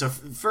hilarious to me. So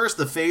first,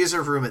 the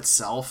phaser room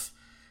itself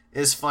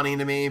is funny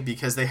to me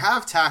because they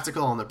have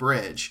Tactical on the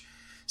bridge.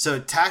 So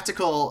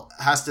Tactical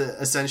has to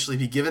essentially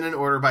be given an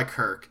order by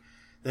Kirk.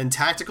 Then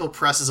Tactical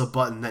presses a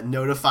button that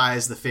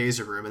notifies the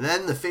phaser room. And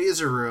then the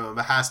phaser room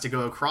has to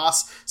go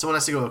across. Someone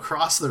has to go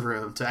across the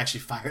room to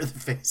actually fire the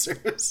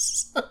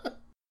phasers.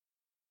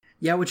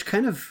 Yeah, which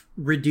kind of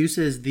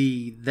reduces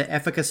the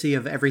efficacy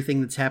of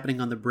everything that's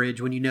happening on the bridge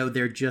when you know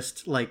they're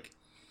just like,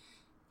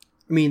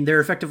 I mean,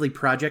 they're effectively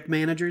project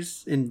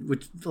managers, in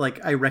which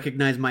like I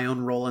recognize my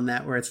own role in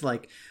that, where it's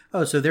like,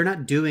 oh, so they're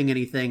not doing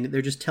anything,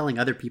 they're just telling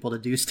other people to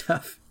do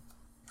stuff.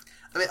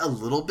 I mean, a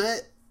little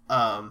bit,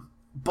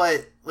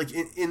 but like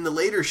in the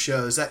later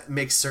shows, that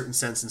makes certain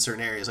sense in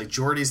certain areas. Like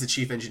Geordi's the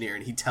chief engineer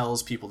and he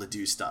tells people to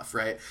do stuff,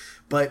 right?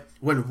 But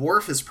when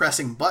Worf is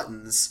pressing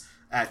buttons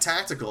at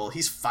Tactical,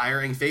 he's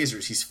firing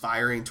phasers, he's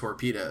firing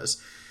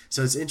torpedoes.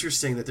 So it's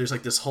interesting that there's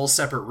like this whole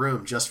separate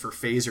room just for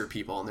phaser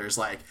people, and there's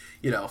like,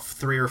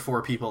 3 or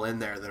 4 people in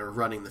there that are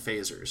running the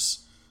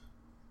phasers.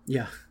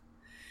 Yeah.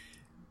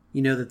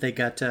 You know that they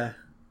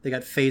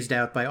got phased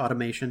out by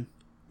automation.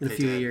 in a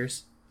few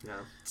years.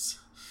 Yeah, it's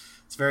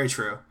very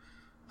true.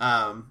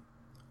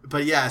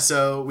 But yeah,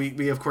 so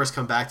we of course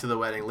come back to the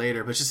wedding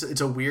later, but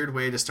it's a weird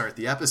way to start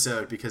the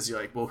episode because you're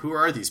like, well, who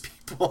are these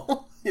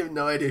people? You have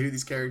no idea who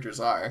these characters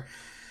are.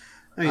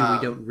 I mean, we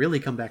don't really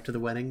come back to the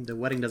wedding. The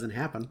wedding doesn't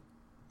happen.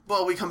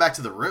 Well, we come back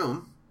to the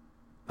room.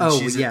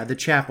 The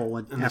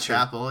chapel. The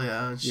chapel,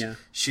 yeah.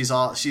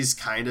 She's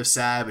kind of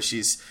sad, but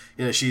she's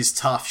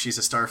tough. She's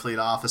a Starfleet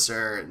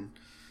officer, and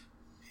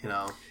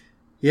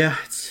Yeah,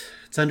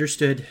 it's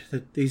understood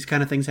that these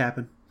kind of things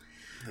happen.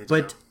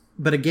 But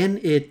again,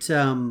 it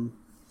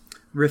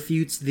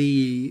refutes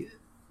the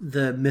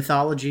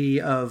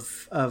mythology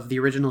of the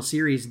original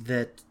series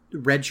that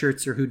red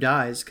shirts are who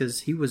dies,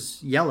 because he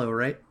was yellow,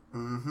 right?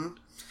 Mm-hmm.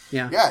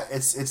 Yeah,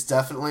 it's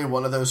definitely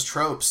one of those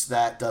tropes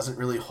that doesn't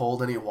really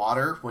hold any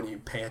water when you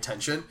pay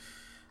attention.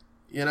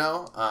 There's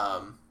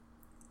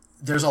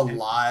a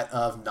lot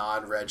of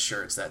non-red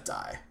shirts that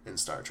die in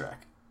Star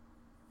Trek.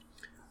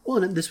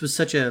 Well, and this was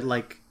such a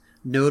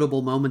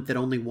notable moment that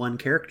only one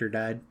character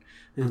died,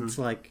 and it's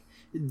like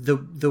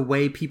the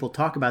way people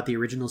talk about the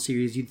original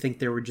series, you'd think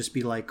there would just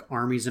be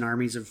armies and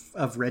armies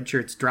of red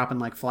shirts dropping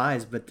like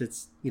flies, but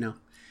it's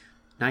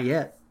not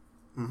yet.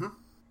 Mm-hmm.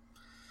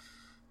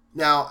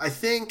 Now, I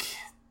think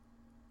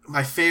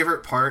my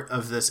favorite part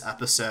of this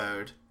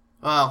episode,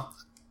 well,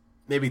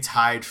 maybe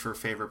tied for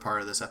favorite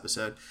part of this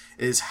episode,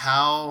 is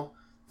how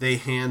they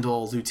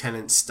handle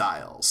Lieutenant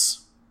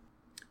Styles.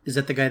 Is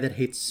that the guy that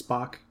hates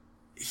Spock?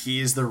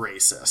 He's the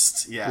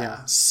racist,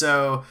 yeah.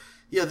 So,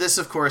 this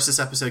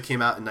episode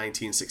came out in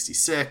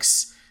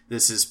 1966.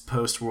 This is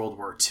post-World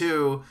War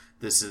II.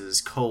 This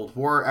is Cold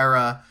War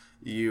era.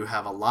 You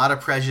have a lot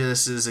of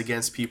prejudices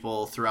against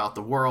people throughout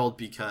the world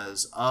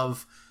because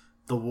of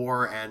the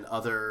war and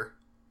other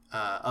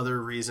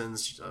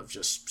reasons of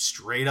just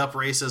straight up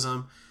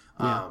racism.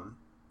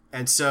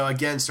 And so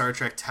again, Star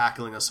Trek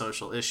tackling a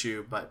social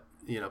issue, but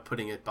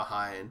putting it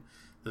behind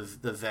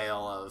the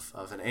veil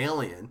of an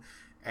alien.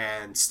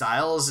 And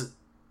Styles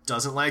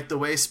doesn't like the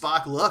way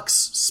Spock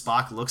looks.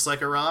 Spock looks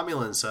like a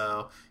Romulan,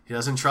 so he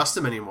doesn't trust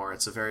him anymore.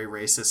 It's a very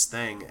racist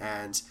thing.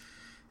 And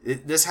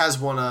this has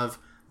one of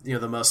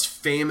the most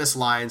famous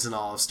lines in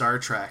all of Star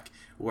Trek,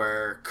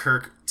 where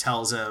Kirk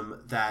tells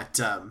him that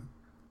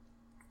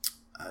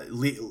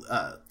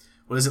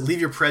leave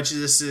your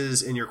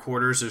prejudices in your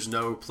quarters. There's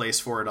no place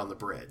for it on the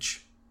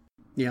bridge.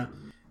 Yeah.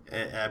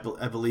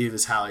 I believe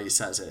is how he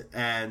says it.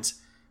 And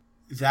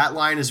that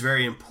line is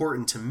very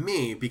important to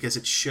me because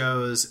it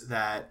shows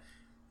that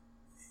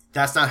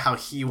that's not how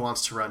he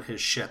wants to run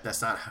his ship.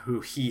 That's not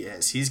who he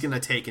is. He's going to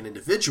take an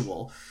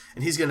individual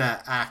and he's going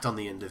to act on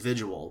the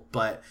individual.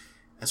 But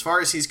as far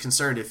as he's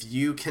concerned, if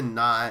you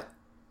cannot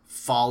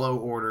follow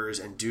orders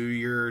and do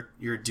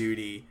your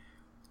duty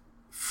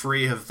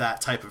free of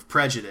that type of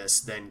prejudice,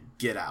 then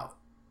get out.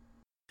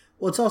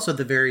 Well, it's also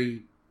the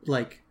very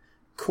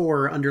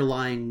core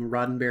underlying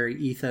Roddenberry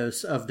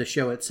ethos of the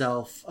show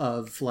itself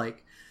of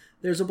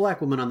there's a black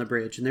woman on the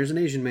bridge and there's an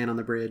Asian man on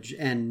the bridge,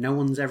 and no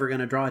one's ever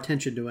going to draw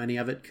attention to any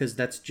of it because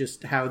that's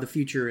just how the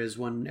future is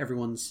when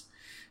everyone's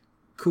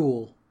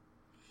cool.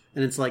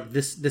 And it's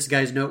this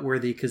guy's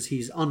noteworthy because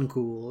he's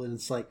uncool, and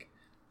it's all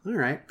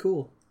right,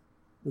 cool.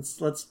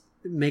 Let's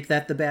make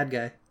that the bad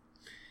guy.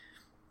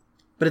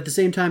 But at the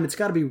same time, it's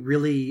got to be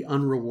really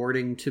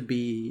unrewarding to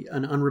be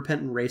an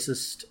unrepentant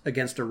racist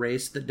against a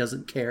race that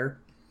doesn't care.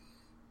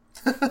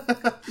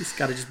 It's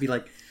got to just be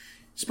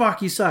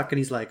Spock, you suck. And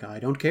he's like, I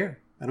don't care.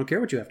 I don't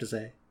care what you have to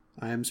say.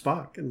 I am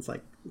Spock. And it's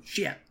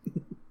shit.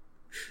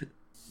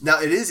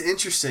 Now, it is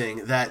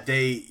interesting that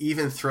they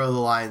even throw the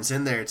lines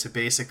in there to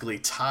basically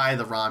tie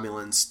the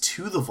Romulans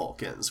to the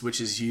Vulcans,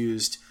 which is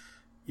used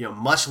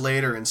much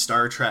later in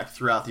Star Trek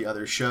throughout the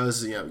other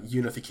shows,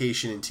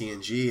 Unification in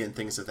TNG and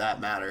things of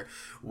that matter,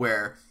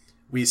 where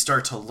we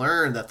start to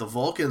learn that the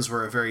Vulcans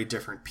were a very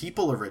different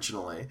people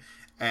originally,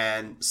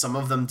 and some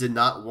of them did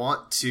not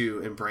want to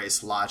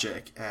embrace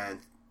logic and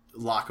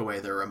lock away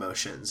their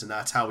emotions, and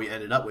that's how we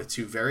ended up with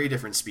two very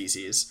different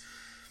species.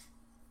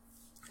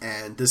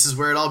 And this is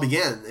where it all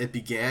began. It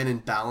began in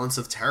Balance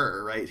of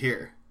Terror right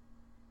here.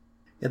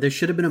 Yeah, there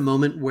should have been a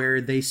moment where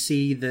they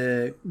see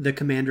the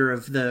commander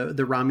of the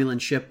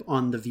Romulan ship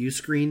on the view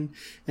screen,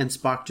 and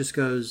Spock just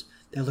goes,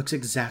 "That looks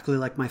exactly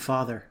like my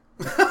father."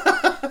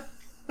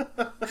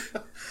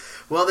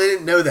 Well, they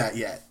didn't know that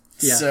yet.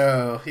 Yeah.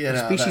 So,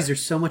 Our species are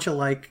so much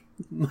alike.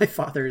 My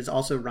father is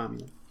also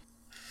Romulan.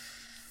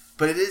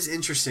 But it is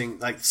interesting,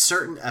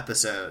 certain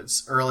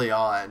episodes early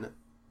on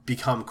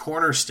become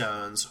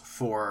cornerstones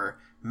for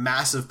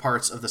massive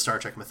parts of the Star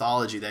Trek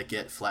mythology that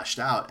get fleshed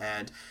out.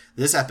 And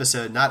this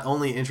episode not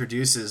only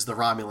introduces the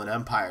Romulan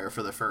Empire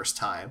for the first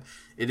time,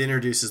 it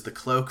introduces the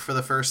Cloak for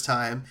the first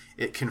time.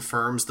 It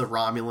confirms the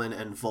Romulan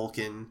and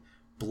Vulcan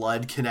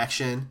blood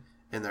connection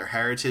and their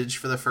heritage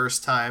for the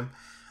first time,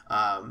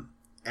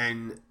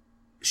 and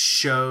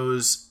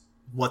shows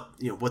what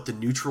the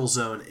neutral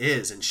zone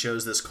is, and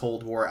shows this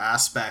Cold War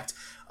aspect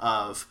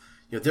of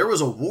there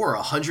was a war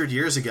 100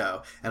 years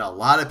ago and a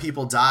lot of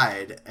people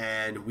died,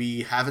 and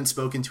we haven't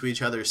spoken to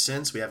each other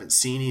since. We haven't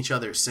seen each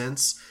other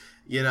since.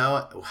 You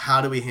know,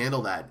 how do we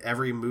handle that?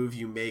 Every move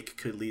you make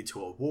could lead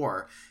to a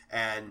war.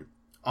 And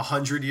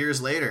 100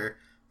 years later,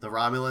 the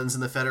Romulans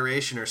and the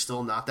Federation are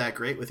still not that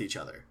great with each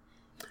other.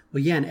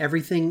 Well, yeah, and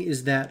everything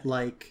is that,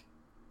 like,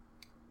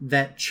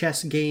 that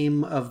chess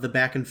game of the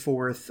back and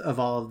forth of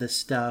all of this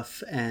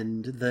stuff,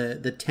 and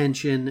the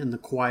tension and the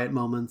quiet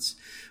moments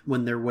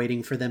when they're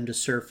waiting for them to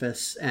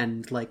surface,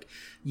 and, like,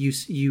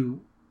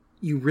 you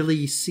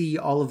really see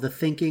all of the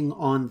thinking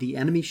on the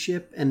enemy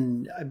ship.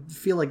 And I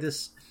feel like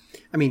this,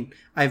 I mean,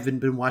 I've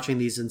been watching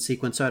these in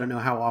sequence, so I don't know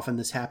how often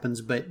this happens,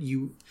 but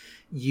you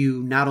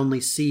not only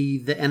see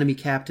the enemy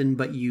captain,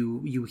 but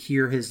you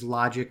hear his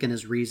logic and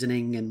his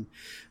reasoning, and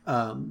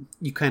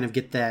you kind of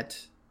get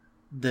that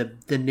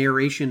the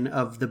narration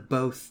of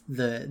both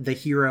the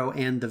hero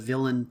and the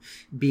villain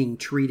being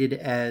treated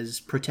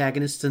as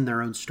protagonists in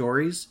their own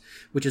stories,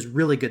 which is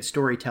really good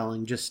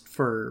storytelling just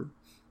for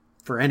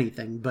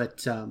anything.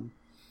 But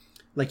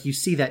like, you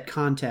see that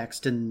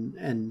context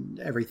and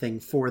everything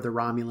for the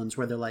Romulans,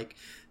 where they're like,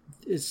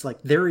 it's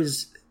like there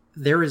is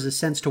a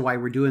sense to why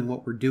we're doing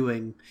what we're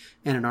doing,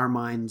 and in our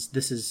minds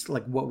this is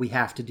like what we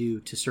have to do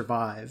to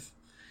survive.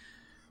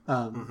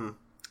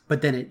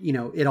 But then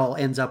it all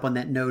ends up on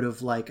that note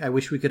of, like, I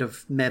wish we could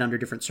have met under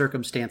different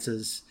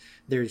circumstances.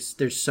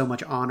 There's so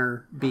much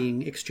honor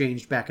being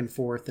exchanged back and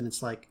forth, and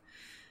it's like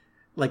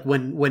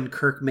when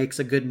Kirk makes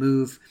a good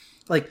move,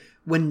 like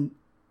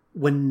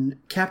when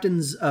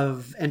captains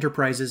of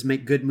enterprises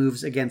make good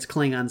moves against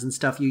Klingons and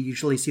stuff, you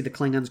usually see the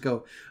Klingons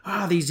go,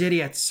 these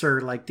idiots,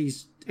 or like,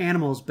 these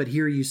animals. But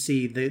here you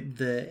see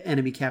the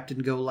enemy captain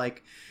go,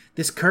 like,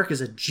 this Kirk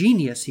is a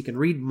genius. He can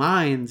read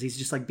minds. He's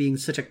just like being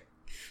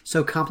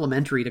so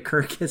complimentary to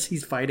Kirk as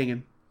he's fighting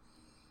him.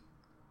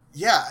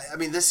 Yeah, I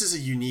mean, this is a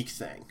unique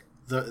thing.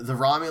 The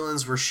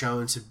Romulans were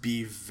shown to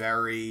be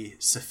very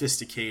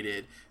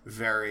sophisticated,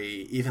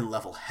 very even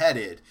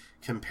level-headed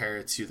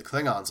compared to the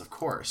Klingons, of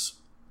course.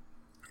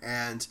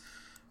 And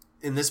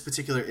in this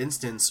particular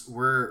instance,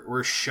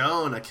 we're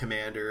shown a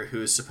commander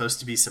who is supposed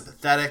to be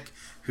sympathetic,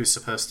 who's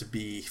supposed to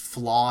be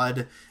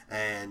flawed,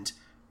 and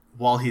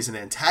while he's an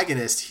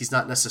antagonist, he's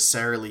not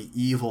necessarily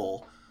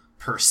evil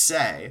per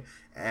se.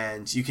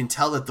 And you can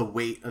tell that the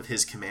weight of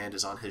his command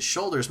is on his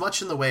shoulders,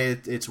 much in the way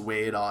it's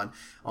weighed on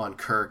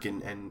Kirk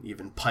and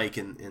even Pike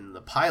in the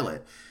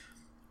pilot.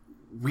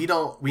 We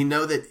know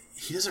that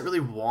he doesn't really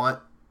want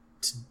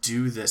to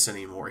do this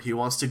anymore. He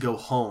wants to go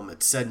home.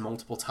 It's said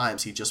multiple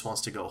times he just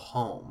wants to go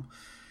home.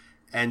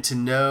 And to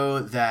know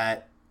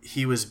that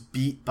he was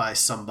beat by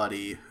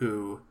somebody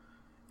who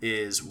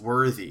is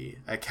worthy,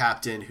 a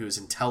captain who's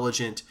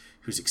intelligent,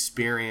 who's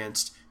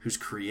experienced, who's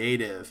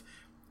creative,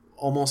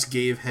 almost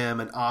gave him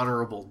an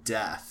honorable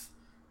death.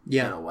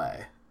 In a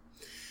way.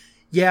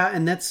 Yeah,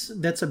 and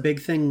that's a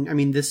big thing. I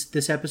mean,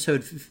 this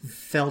episode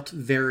felt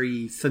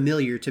very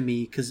familiar to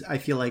me, because I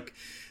feel like,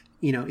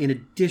 in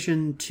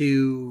addition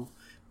to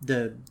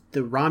the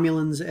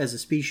Romulans as a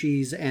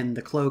species and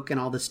the cloak and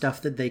all the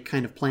stuff that they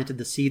kind of planted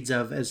the seeds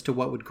of as to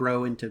what would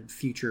grow into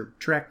future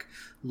Trek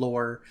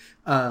lore,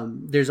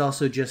 there's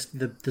also just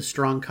the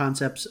strong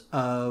concepts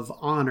of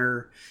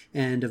honor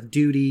and of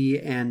duty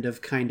and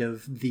of kind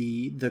of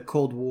the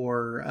Cold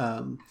War.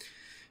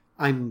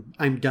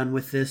 I'm done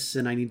with this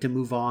and I need to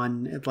move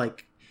on.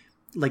 Like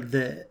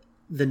the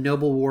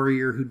noble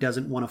warrior who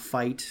doesn't want to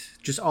fight.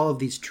 Just all of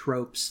these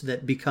tropes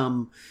that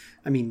become,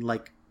 I mean,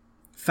 like,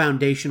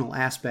 foundational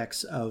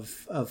aspects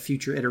of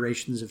future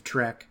iterations of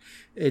Trek.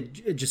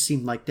 It just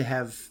seemed like to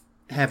have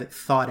it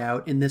thought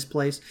out in this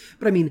place.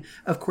 But I mean,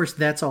 of course,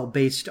 that's all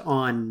based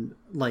on,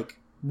 like,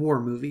 war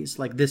movies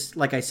like this.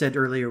 Like I said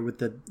earlier with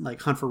the, like,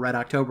 Hunt for Red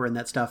October and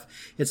that stuff,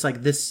 it's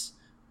like this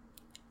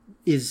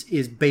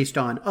is based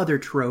on other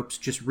tropes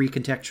just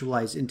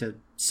recontextualized into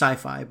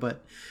sci-fi.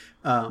 But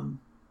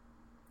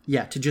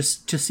yeah,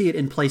 to see it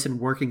in place and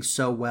working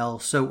so well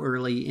so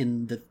early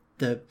in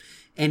the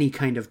any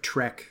kind of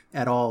Trek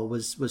at all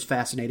was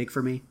fascinating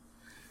for me.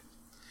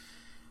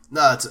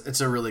 No,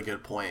 it's a really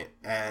good point.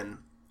 And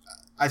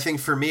I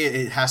think for me,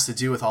 it has to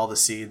do with all the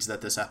seeds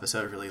that this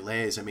episode really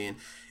lays. I mean,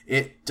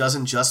 it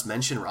doesn't just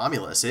mention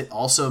Romulus. It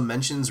also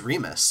mentions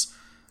Remus.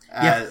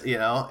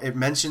 It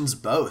mentions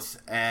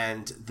both.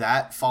 And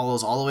that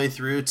follows all the way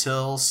through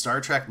till Star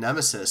Trek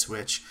Nemesis,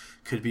 which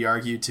could be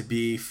argued to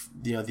be,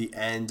 the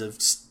end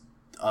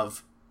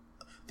of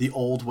the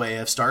old way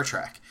of Star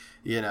Trek,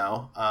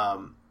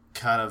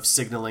 kind of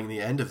signaling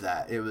the end of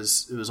that. It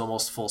was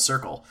almost full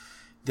circle.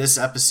 This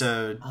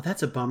episode... Oh,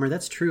 that's a bummer.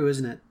 That's true,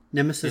 isn't it?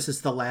 Nemesis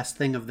is the last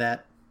thing of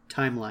that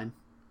timeline.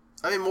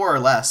 I mean, more or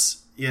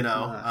less,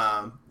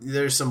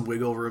 there's some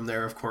wiggle room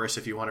there, of course,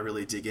 if you want to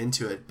really dig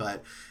into it.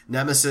 But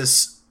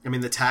Nemesis, I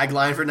mean, the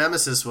tagline for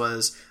Nemesis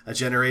was, "A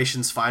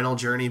generation's final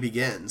journey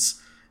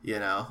begins."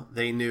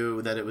 They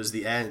knew that it was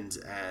the end,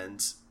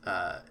 and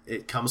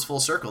it comes full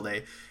circle.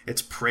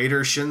 It's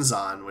Praetor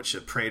Shinzon, which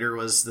Praetor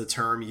was the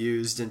term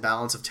used in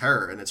Balance of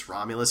Terror, and it's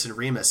Romulus and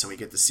Remus, and we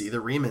get to see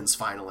the Remans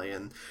finally,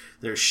 and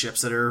there's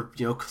ships that are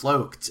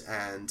cloaked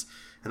and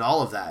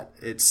all of that.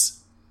 It's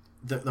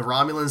the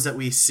Romulans that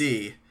we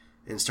see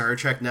in Star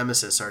Trek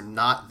Nemesis are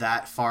not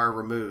that far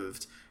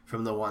removed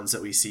from the ones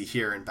that we see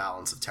here in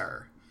Balance of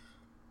Terror.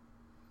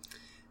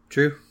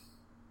 True.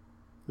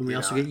 And we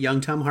also get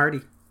young Tom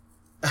Hardy.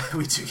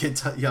 We do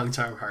get young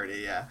Tom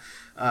Hardy, yeah.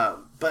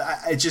 But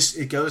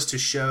it goes to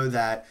show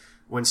that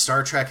when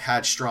Star Trek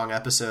had strong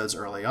episodes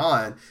early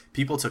on,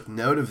 people took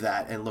note of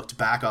that and looked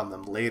back on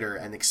them later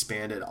and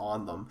expanded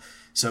on them.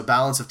 So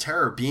Balance of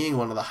Terror being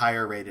one of the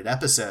higher rated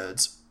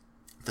episodes,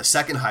 the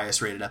second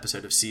highest rated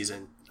episode of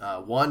season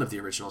 1 of the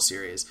original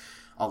series,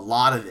 a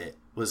lot of it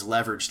was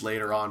leveraged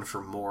later on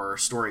for more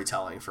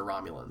storytelling for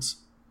Romulans.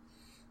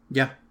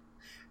 Yeah.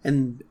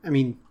 And I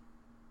mean,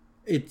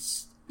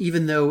 it's,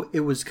 even though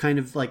it was kind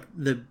of like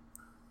the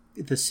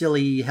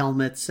silly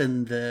helmets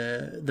and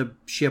the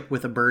ship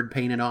with a bird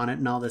painted on it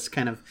and all this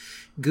kind of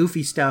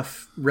goofy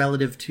stuff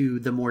relative to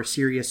the more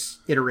serious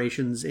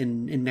iterations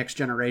in Next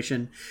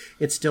Generation,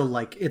 it's still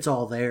like, it's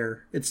all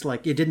there. It's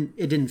like, it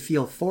didn't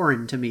feel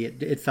foreign to me.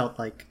 It felt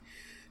like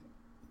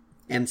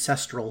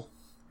ancestral,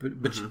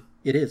 which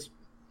it is.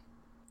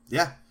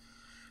 Yeah.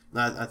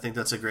 I think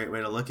that's a great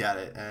way to look at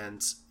it.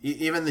 And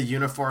even the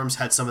uniforms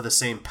had some of the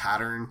same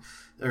pattern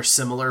or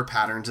similar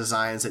pattern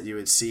designs that you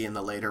would see in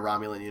the later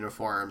Romulan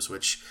uniforms,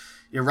 which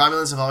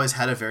Romulans have always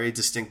had a very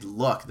distinct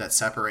look that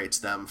separates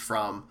them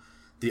from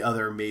the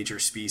other major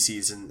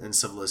species and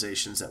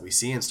civilizations that we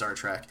see in Star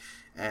Trek.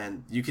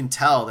 And you can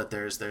tell that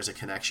there's a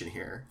connection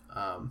here.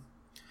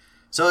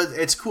 So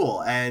it's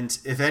cool. And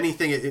if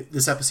anything,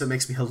 this episode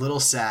makes me a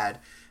little sad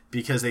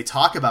because they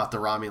talk about the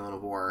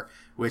Romulan War,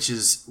 which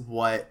is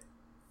what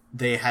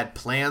they had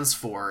plans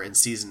for in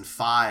season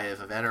 5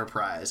 of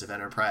Enterprise, if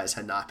Enterprise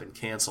had not been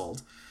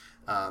canceled.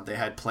 They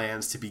had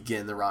plans to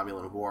begin the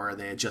Romulan War, and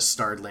they had just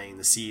started laying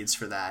the seeds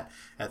for that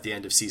at the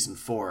end of season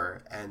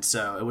 4. And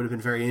so it would have been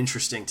very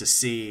interesting to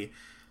see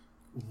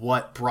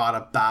what brought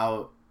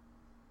about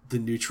the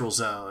neutral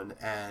zone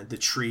and the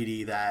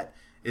treaty that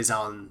is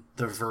on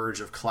the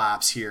verge of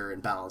collapse here in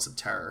Balance of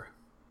Terror.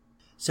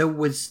 So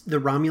was the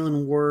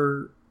Romulan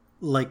War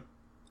like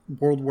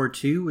World War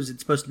II? Was it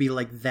supposed to be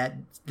like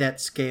that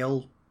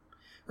scale,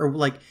 or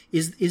like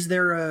is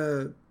there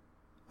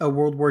a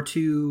World War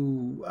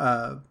II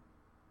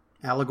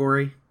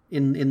allegory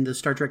in the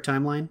Star Trek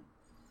timeline?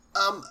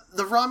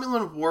 The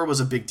Romulan War was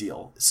a big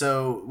deal.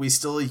 So we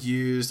still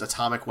used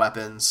atomic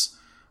weapons.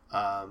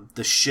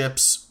 The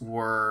ships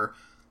were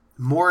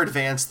more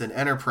advanced than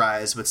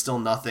Enterprise, but still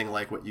nothing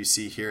like what you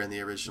see here in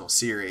the original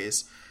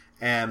series.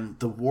 And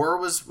the war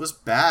was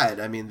bad.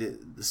 I mean,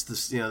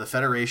 the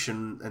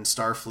Federation and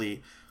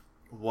Starfleet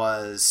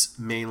was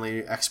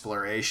mainly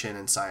exploration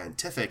and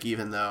scientific,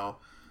 even though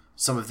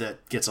some of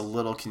that gets a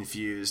little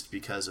confused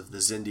because of the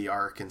Xindi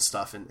arc and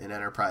stuff in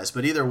Enterprise.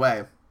 But either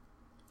way,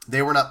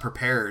 they were not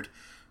prepared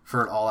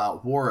for an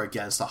all-out war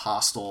against a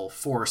hostile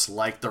force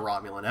like the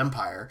Romulan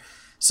Empire.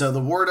 So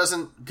the war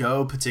doesn't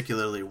go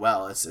particularly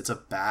well. It's a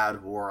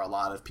bad war. A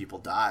lot of people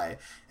die.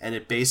 And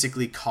it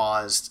basically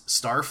caused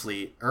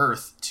Starfleet,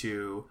 Earth,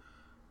 to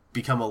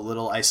become a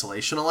little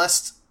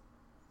isolationalist.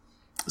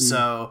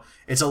 So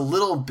it's a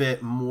little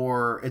bit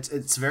more...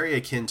 It's very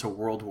akin to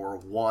World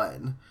War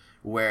I,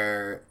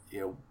 where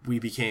we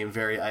became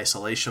very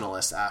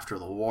isolationalist after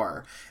the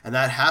war. And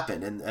that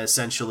happened. And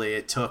essentially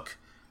it took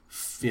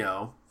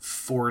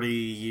 40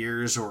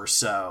 years or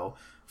so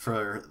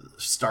for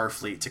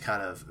Starfleet to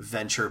kind of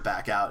venture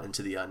back out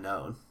into the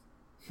unknown.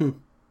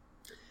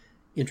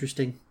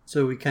 Interesting.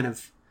 So we kind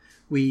of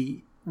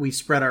we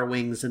spread our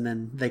wings and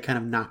then they kind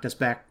of knocked us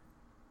back.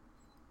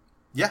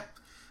 Yeah.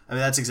 I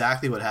mean, that's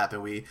exactly what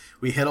happened. We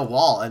hit a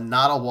wall, and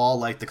not a wall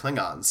like the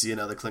Klingons.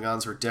 The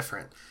Klingons were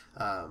different.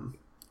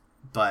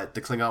 But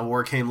the Klingon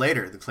War came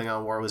later. The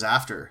Klingon War was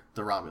after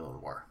the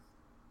Romulan War.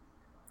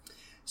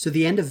 So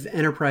the end of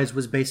Enterprise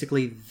was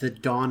basically the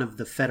dawn of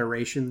the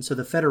Federation. So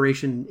the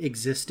Federation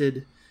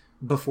existed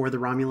before the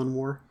Romulan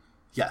War?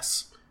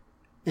 Yes.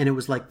 And it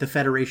was like the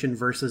Federation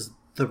versus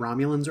the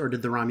Romulans, or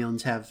did the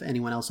Romulans have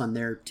anyone else on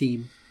their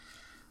team?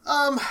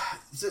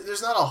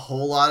 There's not a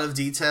whole lot of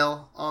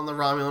detail on the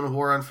Romulan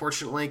War,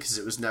 unfortunately, because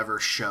it was never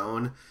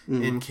shown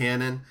in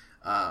canon.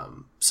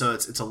 So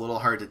it's a little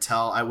hard to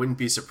tell. I wouldn't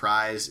be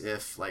surprised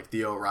if like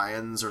the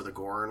Orions or the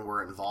Gorn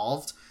were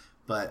involved,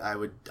 but I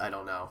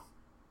don't know.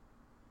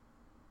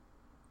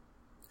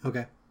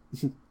 Okay.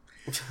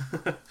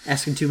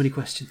 Asking too many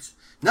questions.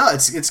 No,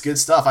 it's good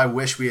stuff. I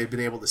wish we had been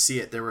able to see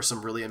it. There were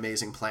some really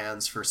amazing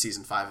plans for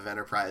season 5 of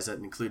Enterprise that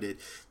included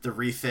the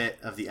refit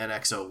of the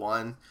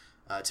NX-01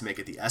 to make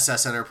it the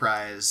SS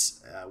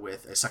Enterprise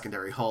with a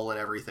secondary hull and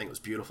everything. It was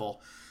beautiful.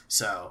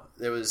 So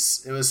it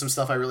was some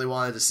stuff I really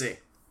wanted to see.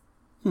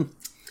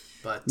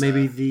 But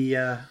maybe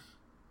the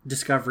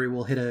Discovery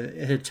will hit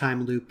a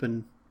time loop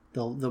and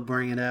they'll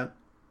bring it out.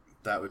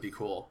 That would be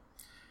cool.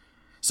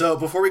 So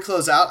before we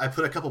close out, I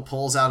put a couple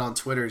polls out on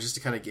Twitter just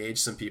to kind of gauge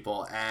some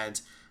people,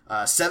 and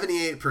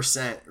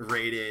 78%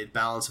 rated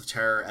Balance of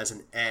Terror as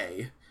an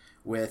A,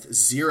 with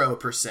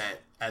 0%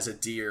 as a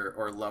D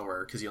or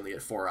lower, because you only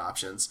get 4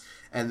 options.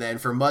 And then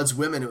for Mud's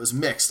Women, it was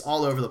mixed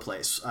all over the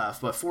place.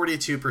 But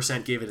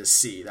 42% gave it a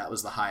C. That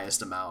was the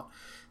highest amount.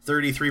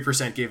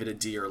 33% gave it a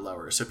D or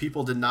lower. So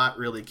people did not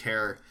really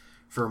care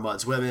for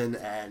Mud's Women,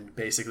 and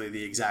basically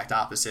the exact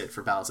opposite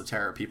for Balance of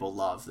Terror. People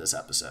love this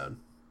episode.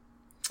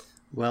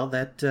 Well,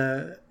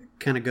 that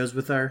kind of goes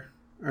with our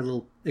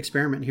little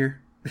experiment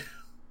here.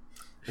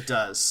 It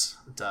does.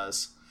 It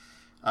does.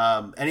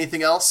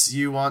 Anything else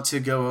you want to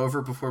go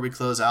over before we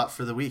close out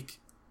for the week?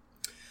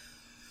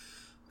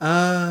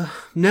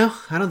 No,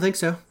 I don't think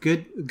so.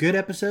 Good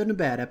episode and a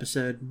bad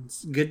episode.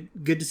 It's good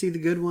to see the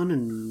good one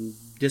and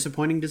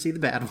disappointing to see the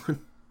bad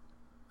one.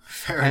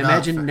 Fair I enough.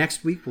 imagine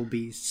next week will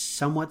be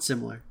somewhat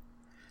similar.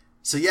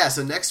 So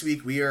next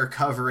week we are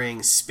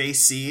covering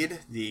Space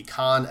Seed, the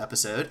Khan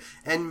episode,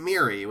 and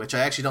Miri, which I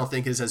actually don't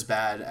think is as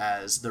bad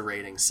as the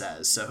rating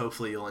says. So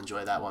hopefully you'll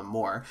enjoy that one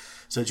more.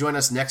 So join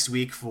us next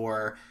week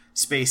for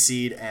Space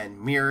Seed and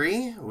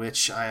Miri,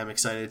 which I am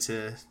excited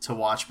to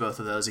watch both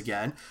of those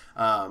again.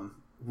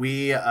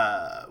 We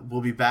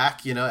will be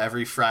back,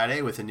 every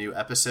Friday with a new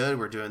episode.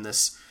 We're doing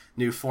this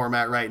new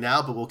format right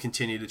now, but we'll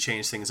continue to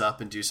change things up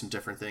and do some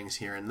different things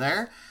here and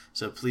there.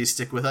 So please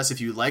stick with us.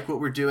 If you like what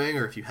we're doing,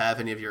 or if you have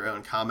any of your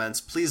own comments,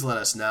 please let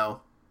us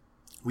know.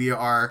 We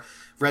are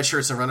Red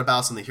Shirts and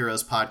Runabouts on the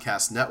Heroes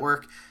Podcast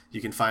Network.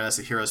 You can find us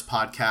at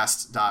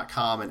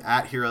heroespodcast.com and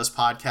at Heroes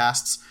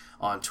Podcasts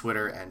on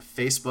Twitter and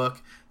Facebook.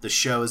 The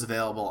show is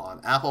available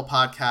on Apple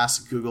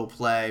Podcasts, Google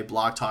Play,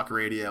 Blog Talk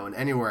Radio, and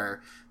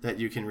anywhere that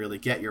you can really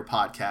get your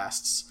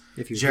podcasts.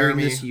 If you're hearing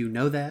this, you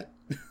know that.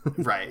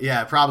 Right,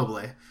 yeah,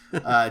 probably.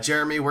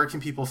 Jeremy, where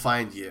can people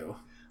find you?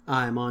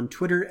 I'm on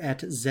Twitter at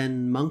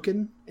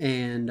ZenMunkin,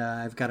 and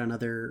I've got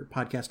another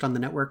podcast on the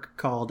network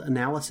called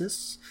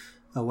Analysis,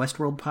 a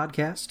Westworld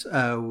podcast.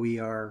 We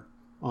are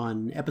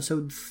on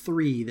episode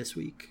 3 this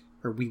week,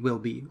 or we will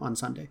be on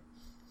Sunday.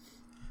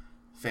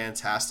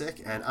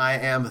 Fantastic. And I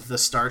am the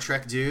Star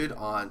Trek Dude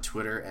on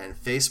Twitter and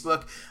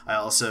Facebook. I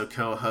also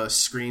co-host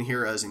Screen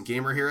Heroes and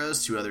Gamer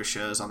Heroes, 2 other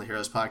shows on the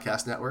Heroes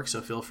Podcast Network, so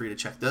feel free to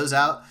check those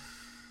out.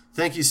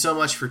 Thank you so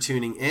much for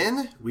tuning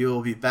in. We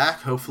will be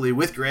back, hopefully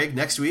with Greg,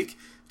 next week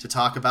to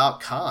talk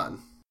about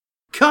Khan.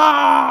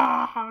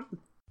 Khan!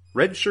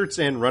 Red Shirts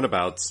and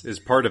Runabouts is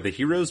part of the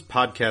Heroes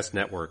Podcast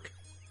Network.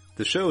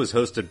 The show is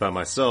hosted by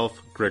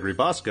myself, Gregory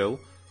Bosco,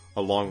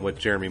 along with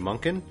Jeremy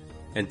Munkin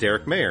and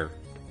Derek Mayer.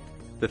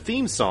 The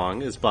theme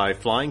song is by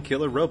Flying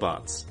Killer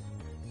Robots.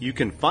 You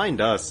can find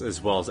us, as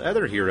well as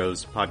other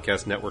Heroes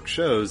Podcast Network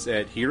shows,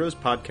 at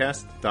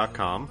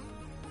heroespodcast.com,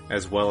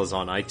 as well as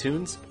on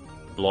iTunes,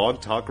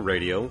 Blog Talk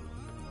Radio,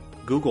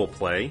 Google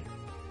Play,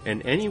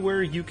 and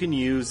anywhere you can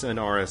use an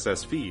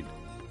RSS feed.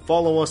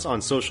 Follow us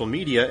on social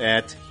media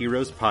at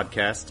Heroes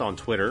Podcast on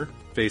Twitter,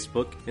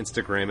 Facebook,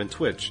 Instagram, and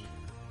Twitch.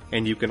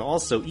 And you can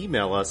also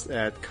email us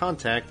at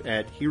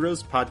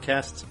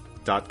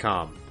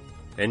contact@heroespodcast.com.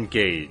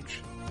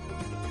 Engage.